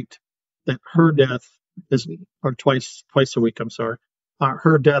night that her death is, or twice a week, I'm sorry.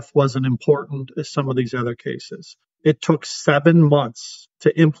 Her death wasn't important as some of these other cases. It took 7 months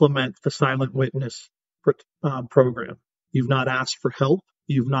to implement the silent witness program. You've not asked for help.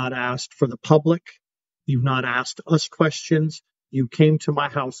 You've not asked for the public. You've not asked us questions. You came to my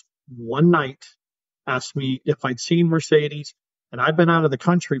house one night, asked me if I'd seen Mercedes, and I'd been out of the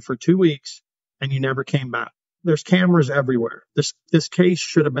country for 2 weeks, and you never came back. There's cameras everywhere. This case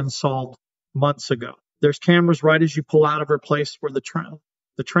should have been solved months ago. There's cameras right as you pull out of her place where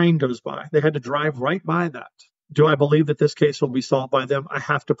the train goes by. They had to drive right by that. Do I believe that this case will be solved by them? I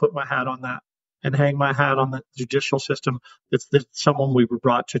have to put my hat on that and hang my hat on the judicial system that someone we were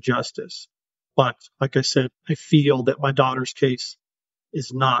brought to justice. But like I said, I feel that my daughter's case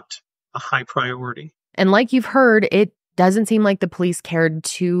is not a high priority. And like you've heard, it doesn't seem like the police cared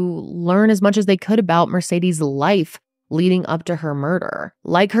to learn as much as they could about Mercedes' life leading up to her murder.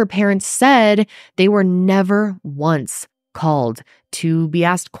 Like her parents said, they were never once called to be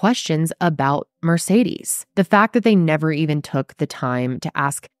asked questions about Mercedes. The fact that they never even took the time to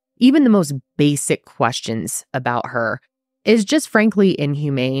ask even the most basic questions about her is just frankly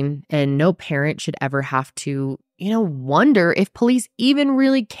inhumane, and no parent should ever have to, wonder if police even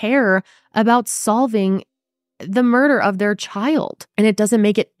really care about solving the murder of their child. And it doesn't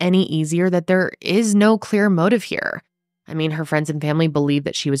make it any easier that there is no clear motive here. I mean, her friends and family believe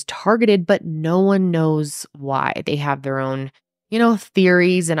that she was targeted, but no one knows why. They have their own,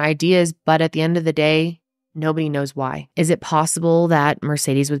 theories and ideas, but at the end of the day, nobody knows why. Is it possible that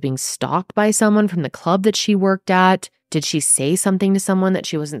Mercedes was being stalked by someone from the club that she worked at? Did she say something to someone that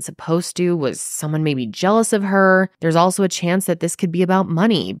she wasn't supposed to? Was someone maybe jealous of her? There's also a chance that this could be about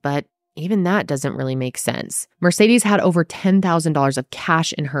money, but even that doesn't really make sense. Mercedes had over $10,000 of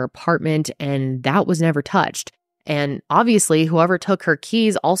cash in her apartment, and that was never touched. And obviously, whoever took her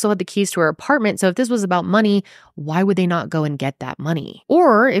keys also had the keys to her apartment. So if this was about money, why would they not go and get that money?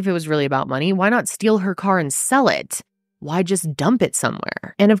 Or if it was really about money, why not steal her car and sell it? Why just dump it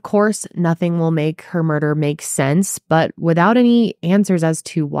somewhere? And of course, nothing will make her murder make sense. But without any answers as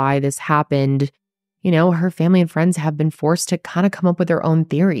to why this happened, her family and friends have been forced to kind of come up with their own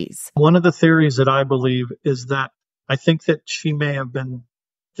theories. One of the theories that I believe is that I think that she may have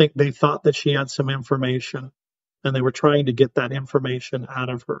they thought that she had some information, and they were trying to get that information out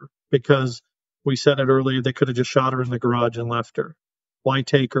of her, because we said it earlier, they could have just shot her in the garage and left her. Why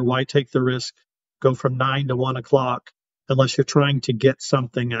take her? Why take the risk? Go from 9 to 1 o'clock unless you're trying to get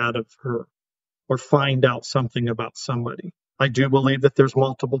something out of her or find out something about somebody. I do believe that there's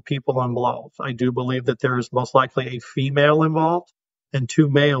multiple people involved. I do believe that there is most likely a female involved and 2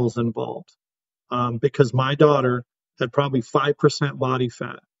 males involved, because my daughter had probably 5% body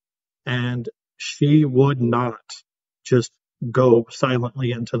fat, and she would not just go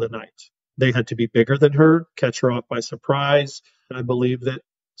silently into the night. They had to be bigger than her, catch her off by surprise. And I believe that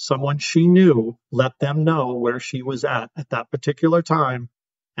someone she knew let them know where she was at that particular time,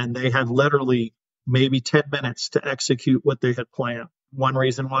 and they had literally maybe 10 minutes to execute what they had planned. One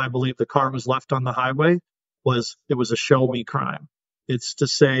reason why I believe the car was left on the highway was it was a show me crime. It's to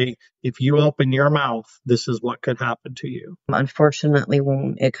say, if you open your mouth, this is what could happen to you. Unfortunately,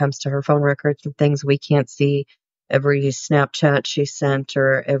 when it comes to her phone records and things, we can't see every Snapchat she sent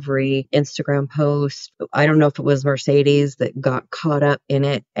or every Instagram post. I don't know if it was Mercedes that got caught up in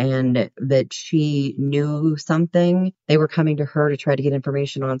it and that she knew something. They were coming to her to try to get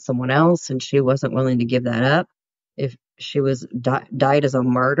information on someone else, and she wasn't willing to give that up. If she was died as a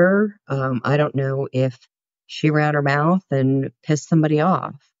martyr, I don't know if she ran her mouth and pissed somebody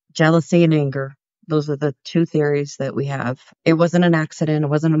off. Jealousy and anger. Those are the 2 theories that we have. It wasn't an accident. It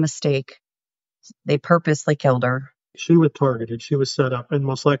wasn't a mistake. They purposely killed her. She was targeted. She was set up, and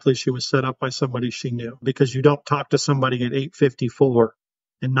most likely she was set up by somebody she knew, because you don't talk to somebody at 8:54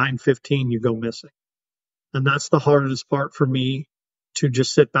 and 9:15 you go missing. And that's the hardest part for me, to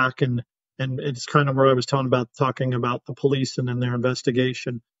just sit back and it's kind of where I was talking about the police and in their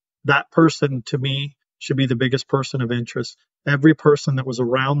investigation. That person, to me, should be the biggest person of interest. Every person that was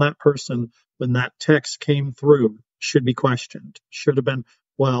around that person when that text came through should be questioned. Should have been,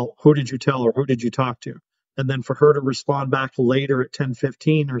 well, who did you tell her? Who did you talk to? And then for her to respond back later at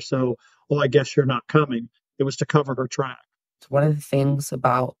 10:15 or so, oh, I guess you're not coming. It was to cover her track. One of the things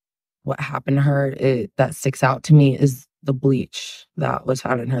about what happened to her that sticks out to me is the bleach that was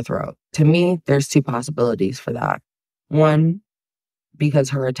found in her throat. To me, there's 2 possibilities for that. One,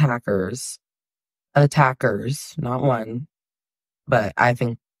 because her attackers, not one, but I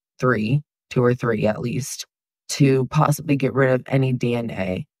think 2 or 3 at least, to possibly get rid of any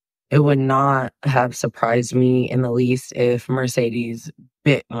DNA. It would not have surprised me in the least if Mercedes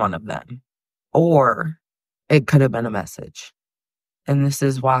bit one of them. Or it could have been a message. And this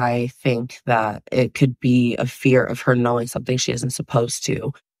is why I think that it could be a fear of her knowing something she isn't supposed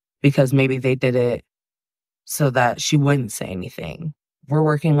to, because maybe they did it so that she wouldn't say anything. We're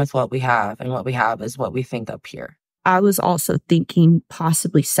working with what we have, and what we have is what we think up here. I was also thinking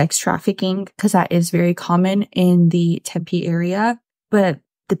possibly sex trafficking, because that is very common in the Tempe area. But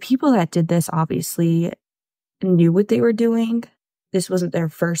the people that did this obviously knew what they were doing. This wasn't their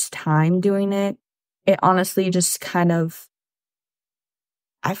first time doing it. It honestly just kind of,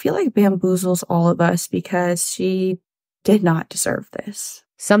 I feel like bamboozles all of us, because she did not deserve this.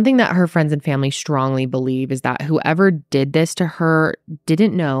 Something that her friends and family strongly believe is that whoever did this to her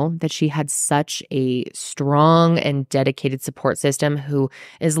didn't know that she had such a strong and dedicated support system who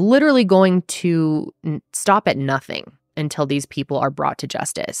is literally going to stop at nothing until these people are brought to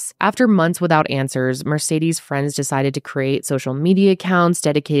justice. After months without answers, Mercedes' friends decided to create social media accounts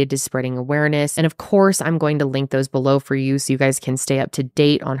dedicated to spreading awareness. And of course, I'm going to link those below for you so you guys can stay up to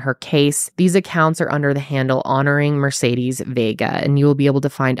date on her case. These accounts are under the handle Honoring Mercedes Vega, and you will be able to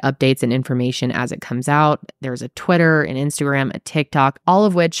find updates and information as it comes out. There's a Twitter, an Instagram, a TikTok, all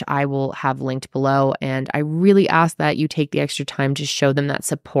of which I will have linked below. And I really ask that you take the extra time to show them that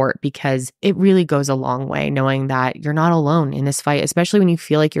support, because it really goes a long way knowing that you're not alone in this fight, especially when you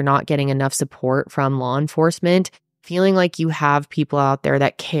feel like you're not getting enough support from law enforcement. Feeling like you have people out there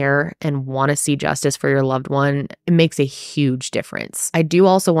that care and want to see justice for your loved one, it makes a huge difference. I do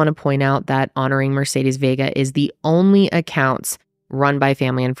also want to point out that Honoring Mercedes Vega is the only account run by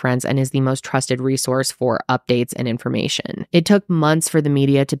family and friends and is the most trusted resource for updates and information. It took months for the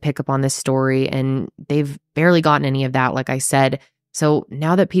media to pick up on this story, and they've barely gotten any of that, like I said. So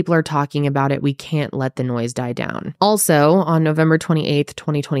now that people are talking about it, we can't let the noise die down. Also, on November 28th,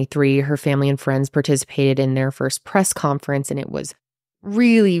 2023, her family and friends participated in their first press conference, and it was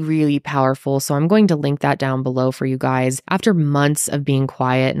really, really powerful. So I'm going to link that down below for you guys. After months of being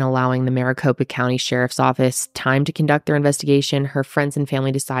quiet and allowing the Maricopa County Sheriff's Office time to conduct their investigation, her friends and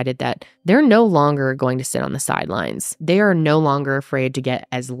family decided that they're no longer going to sit on the sidelines. They are no longer afraid to get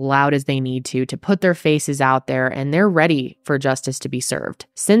as loud as they need to put their faces out there, and they're ready for justice to be served.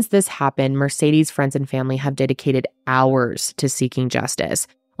 Since this happened, Mercedes' friends and family have dedicated hours to seeking justice.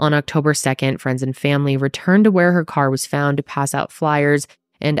 On October 2nd, friends and family returned to where her car was found to pass out flyers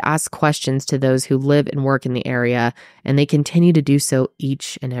and ask questions to those who live and work in the area, and they continue to do so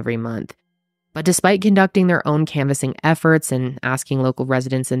each and every month. But despite conducting their own canvassing efforts and asking local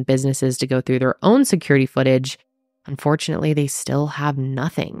residents and businesses to go through their own security footage, unfortunately, they still have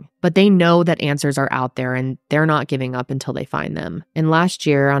nothing. But they know that answers are out there, and they're not giving up until they find them. And last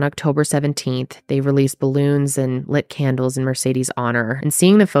year, on October 17th, they released balloons and lit candles in Mercedes' honor. And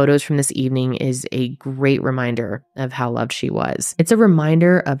seeing the photos from this evening is a great reminder of how loved she was. It's a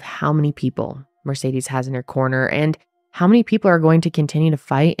reminder of how many people Mercedes has in her corner, and how many people are going to continue to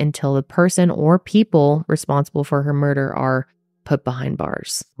fight until the person or people responsible for her murder are put behind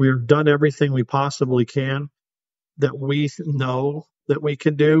bars. We've done everything we possibly can that we know that we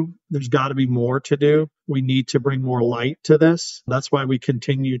can do. There's got to be more to do. We need to bring more light to this. That's why we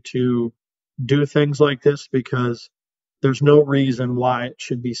continue to do things like this, because there's no reason why it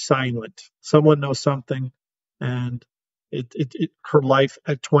should be silent. Someone knows something, and her life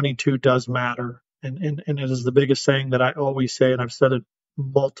at 22 does matter. And it is the biggest saying that I always say, and I've said it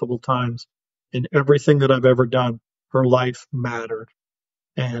multiple times. In everything that I've ever done, her life mattered.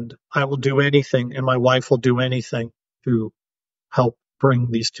 And I will do anything, and my wife will do anything to help bring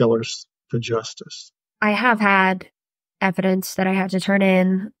these killers to justice. I have had evidence that I had to turn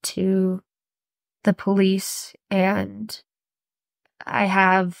in to the police, and I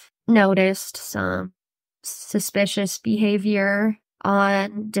have noticed some suspicious behavior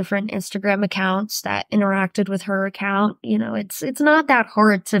on different Instagram accounts that interacted with her account. You know, it's not that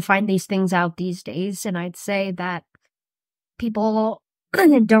hard to find these things out these days, and I'd say that people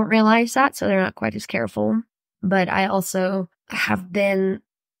don't realize that, so they're not quite as careful. But I also have been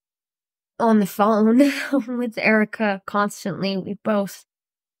on the phone with Erika constantly. We both,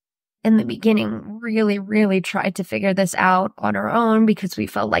 in the beginning, really, really tried to figure this out on our own, because we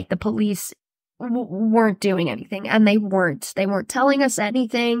felt like the police weren't doing anything, and they weren't. They weren't telling us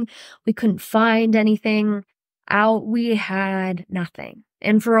anything. We couldn't find anything out. We had nothing.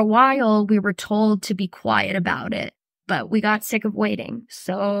 And for a while, we were told to be quiet about it. But we got sick of waiting.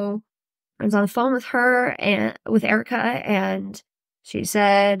 So I was on the phone with her and with Erika, and she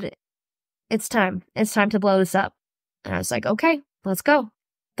said, it's time. It's time to blow this up. And I was like, okay, let's go.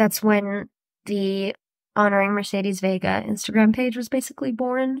 That's when the Honoring Mercedes Vega Instagram page was basically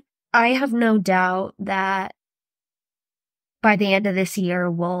born. I have no doubt that by the end of this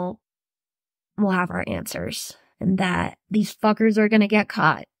year, we'll have our answers, and that these fuckers are going to get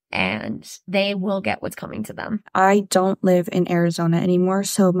caught. And they will get what's coming to them. I don't live in Arizona anymore,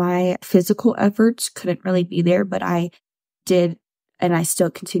 so my physical efforts couldn't really be there, but I did, and I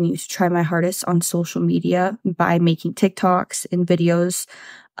still continue to try my hardest on social media by making TikToks and videos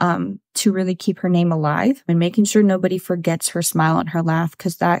to really keep her name alive and making sure nobody forgets her smile and her laugh,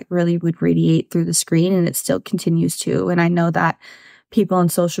 because that really would radiate through the screen, and it still continues to. And I know that people on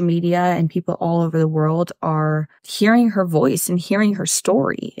social media and people all over the world are hearing her voice and hearing her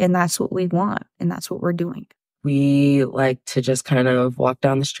story. And that's what we want. And that's what we're doing. We like to just kind of walk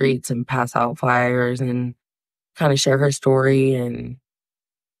down the streets and pass out flyers and kind of share her story and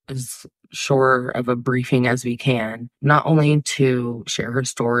as short of a briefing as we can, not only to share her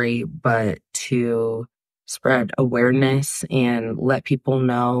story, but to spread awareness and let people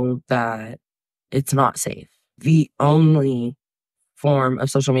know that it's not safe. The only form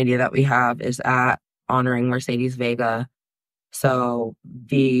of social media that we have is at Honoring Mercedes Vega. So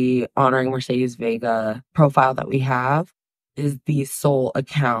the Honoring Mercedes Vega profile that we have is the sole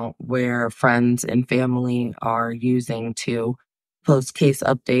account where friends and family are using to post case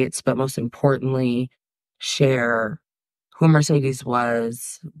updates, but most importantly, share who Mercedes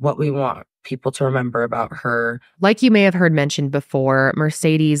was, what we want people to remember about her. Like you may have heard mentioned before,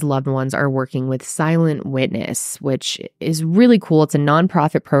 Mercedes' loved ones are working with Silent Witness, which is really cool. It's a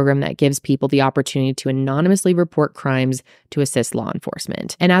nonprofit program that gives people the opportunity to anonymously report crimes to assist law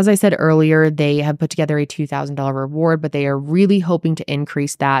enforcement. And as I said earlier, they have put together a $2,000 reward, but they are really hoping to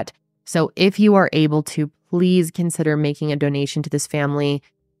increase that. So if you are able to, please consider making a donation to this family.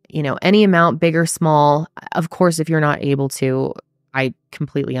 You know, any amount, big or small. Of course, if you're not able to, I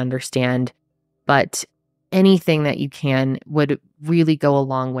completely understand, but anything that you can would really go a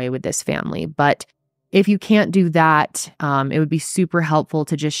long way with this family. But if you can't do that, it would be super helpful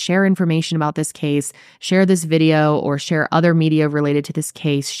to just share information about this case, share this video, or share other media related to this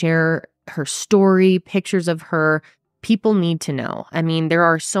case, share her story, pictures of her. People need to know. I mean, there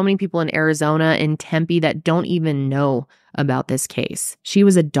are so many people in Arizona, in Tempe, that don't even know about this case. She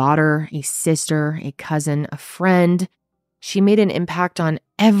was a daughter, a sister, a cousin, a friend. She made an impact on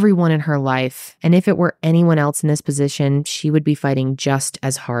everyone in her life. And if it were anyone else in this position, she would be fighting just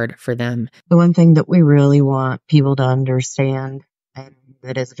as hard for them. The one thing that we really want people to understand, and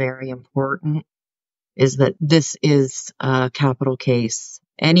that is very important, is that this is a capital case.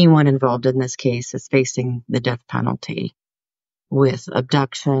 Anyone involved in this case is facing the death penalty with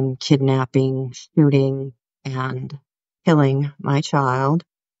abduction, kidnapping, shooting, and killing my child.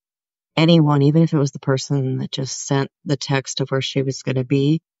 Anyone, even if it was the person that just sent the text of where she was going to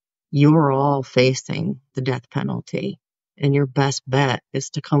be, you're all facing the death penalty. And your best bet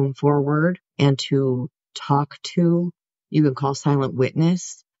is to come forward and to talk to, you can call Silent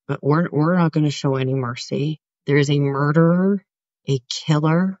Witness, but we're not going to show any mercy. There is a murderer, a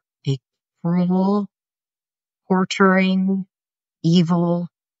killer, a cruel, torturing, evil,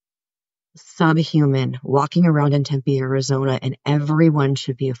 subhuman walking around in Tempe, Arizona, and everyone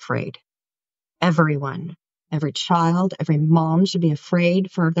should be afraid. Everyone. Every child, every mom should be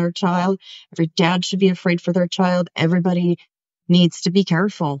afraid for their child. Every dad should be afraid for their child. Everybody needs to be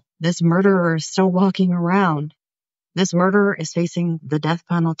careful. This murderer is still walking around. This murderer is facing the death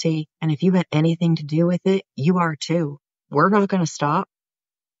penalty, and if you had anything to do with it, you are too. We're not going to stop.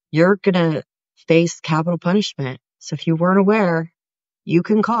 You're going to face capital punishment. So if you weren't aware, you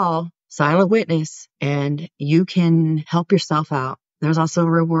can call Silent Witness and you can help yourself out. There's also a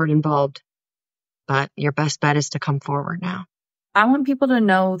reward involved, but your best bet is to come forward now. I want people to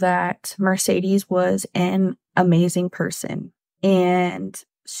know that Mercedes was an amazing person, and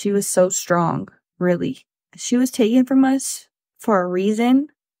she was so strong, really. She was taken from us for a reason,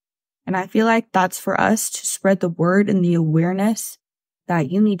 and I feel like that's for us to spread the word and the awareness that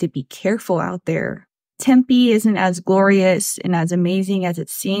you need to be careful out there. Tempe isn't as glorious and as amazing as it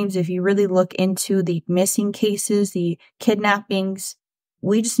seems. If you really look into the missing cases, the kidnappings,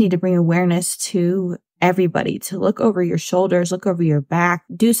 we just need to bring awareness to everybody to look over your shoulders, look over your back,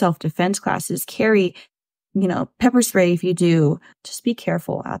 do self-defense classes, carry, pepper spray if you do. Just be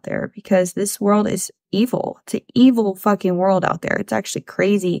careful out there because this world is evil. It's an evil fucking world out there. It's actually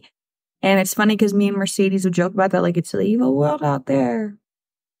crazy. And it's funny because me and Mercedes would joke about that, like it's the evil world out there.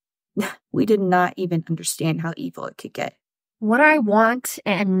 We did not even understand how evil it could get. What I want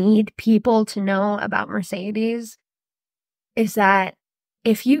and need people to know about Mercedes is that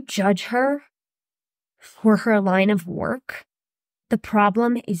if you judge her for her line of work, the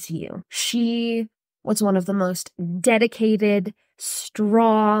problem is you. She was one of the most dedicated,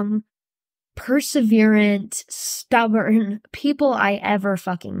 strong, perseverant, stubborn people I ever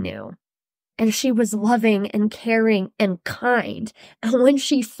fucking knew. And she was loving and caring and kind. And when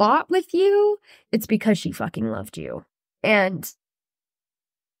she fought with you, it's because she fucking loved you. And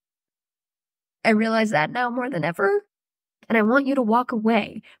I realize that now more than ever. And I want you to walk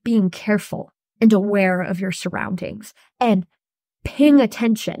away being careful and aware of your surroundings and paying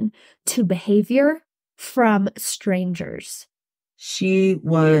attention to behavior from strangers. She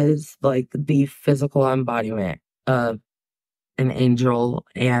was like the physical embodiment of an angel,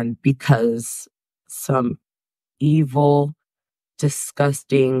 and because some evil,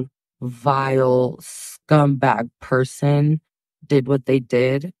 disgusting vile scumbag person did what they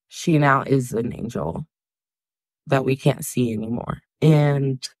did, she now is an angel that we can't see anymore.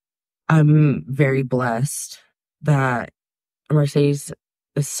 And I'm very blessed that Mercedes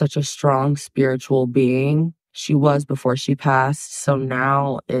is such a strong spiritual being. She was before she passed. So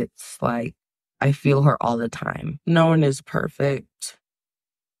now it's like I feel her all the time. No one is perfect,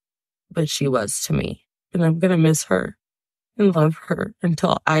 but she was to me. And I'm going to miss her and love her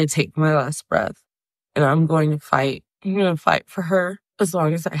until I take my last breath. And I'm going to fight. I'm going to fight for her as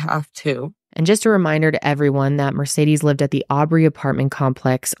long as I have to. And just a reminder to everyone that Mercedes lived at the Aubrey apartment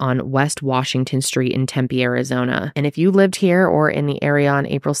complex on West Washington Street in Tempe, Arizona. And if you lived here or in the area on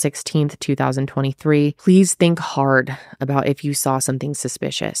April 16th, 2023, please think hard about if you saw something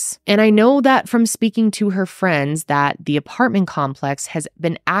suspicious. And I know that from speaking to her friends that the apartment complex has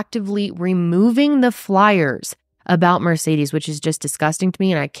been actively removing the flyers about Mercedes, which is just disgusting to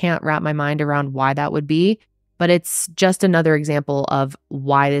me, and I can't wrap my mind around why that would be. But it's just another example of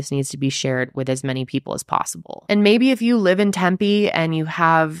why this needs to be shared with as many people as possible. And maybe if you live in Tempe and you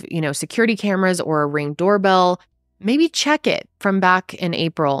have, security cameras or a Ring doorbell, maybe check it from back in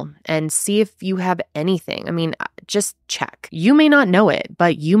April and see if you have anything. I mean, just check. You may not know it,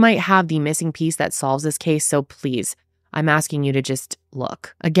 but you might have the missing piece that solves this case. So please, I'm asking you to just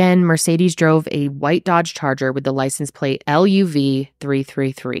look. Again, Mercedes drove a white Dodge Charger with the license plate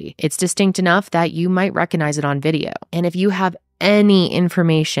LUV333. It's distinct enough that you might recognize it on video. And if you have any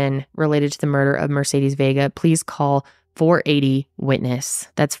information related to the murder of Mercedes Vega, please call 480-WITNESS.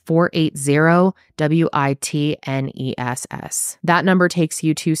 That's 480-WITNESS. That number takes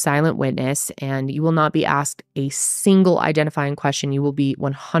you to Silent Witness, and you will not be asked a single identifying question. You will be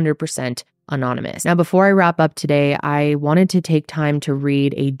 100% anonymous. Now, before I wrap up today, I wanted to take time to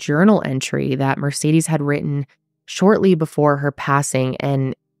read a journal entry that Mercedes had written shortly before her passing,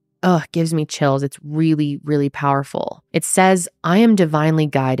 and gives me chills. It's really, really powerful. It says, "I am divinely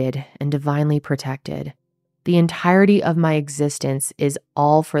guided and divinely protected. The entirety of my existence is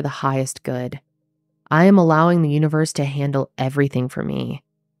all for the highest good. I am allowing the universe to handle everything for me.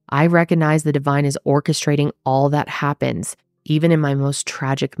 I recognize the divine is orchestrating all that happens, even in my most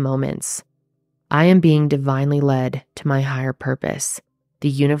tragic moments. I am being divinely led to my higher purpose. The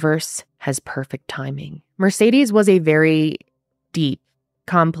universe has perfect timing." Mercedes was a very deep,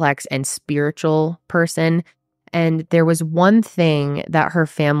 complex, and spiritual person. And there was one thing that her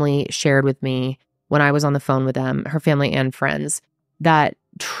family shared with me when I was on the phone with them, her family and friends, that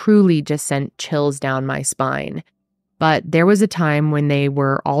truly just sent chills down my spine. But there was a time when they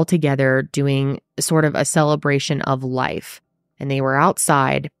were all together doing sort of a celebration of life. And they were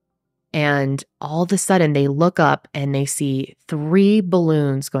outside. And all of a sudden, they look up and they see 3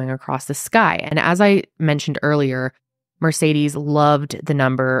 balloons going across the sky. And as I mentioned earlier, Mercedes loved the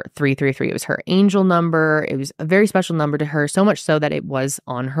number 333. It was her angel number. It was a very special number to her, so much so that it was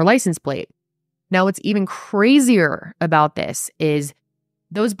on her license plate. Now, what's even crazier about this is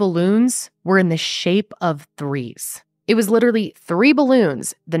those balloons were in the shape of 3s. It was literally 3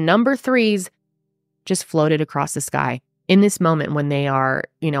 balloons. The number 3s just floated across the sky in this moment when they are,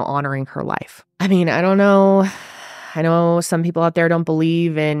 honoring her life. I mean, I don't know. I know some people out there don't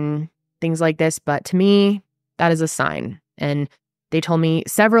believe in things like this, but to me, that is a sign. And they told me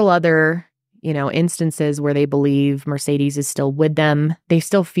several other, instances where they believe Mercedes is still with them. They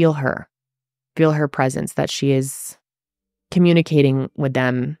still feel her presence, that she is communicating with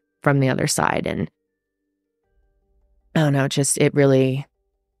them from the other side. And I don't know,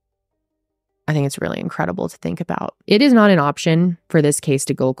 I think it's really incredible to think about. It is not an option for this case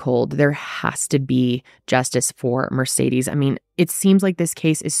to go cold. There has to be justice for Mercedes. I mean, it seems like this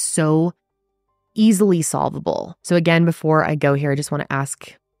case is so easily solvable. So again, before I go here, I just want to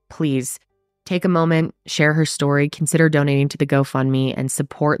ask, please take a moment, share her story, consider donating to the GoFundMe, and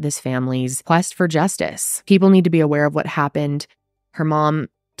support this family's quest for justice. People need to be aware of what happened. Her mom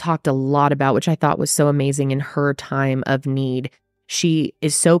talked a lot about, which I thought was so amazing in her time of need. She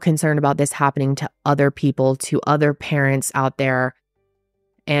is so concerned about this happening to other people, to other parents out there,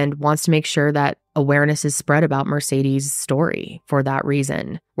 and wants to make sure that awareness is spread about Mercedes' story for that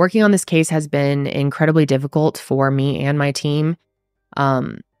reason. Working on this case has been incredibly difficult for me and my team.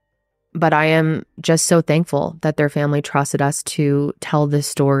 But I am just so thankful that their family trusted us to tell this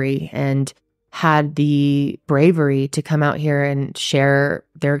story and had the bravery to come out here and share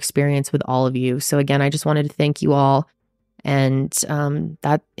their experience with all of you. So again, I just wanted to thank you all. And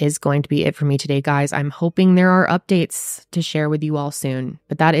that is going to be it for me today, guys. I'm hoping there are updates to share with you all soon.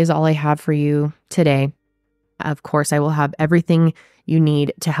 But that is all I have for you today. Of course, I will have everything you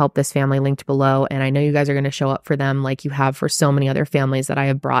need to help this family linked below. And I know you guys are going to show up for them like you have for so many other families that I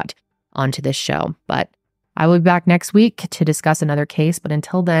have brought onto this show. But I will be back next week to discuss another case. But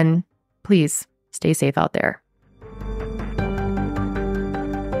until then, please stay safe out there.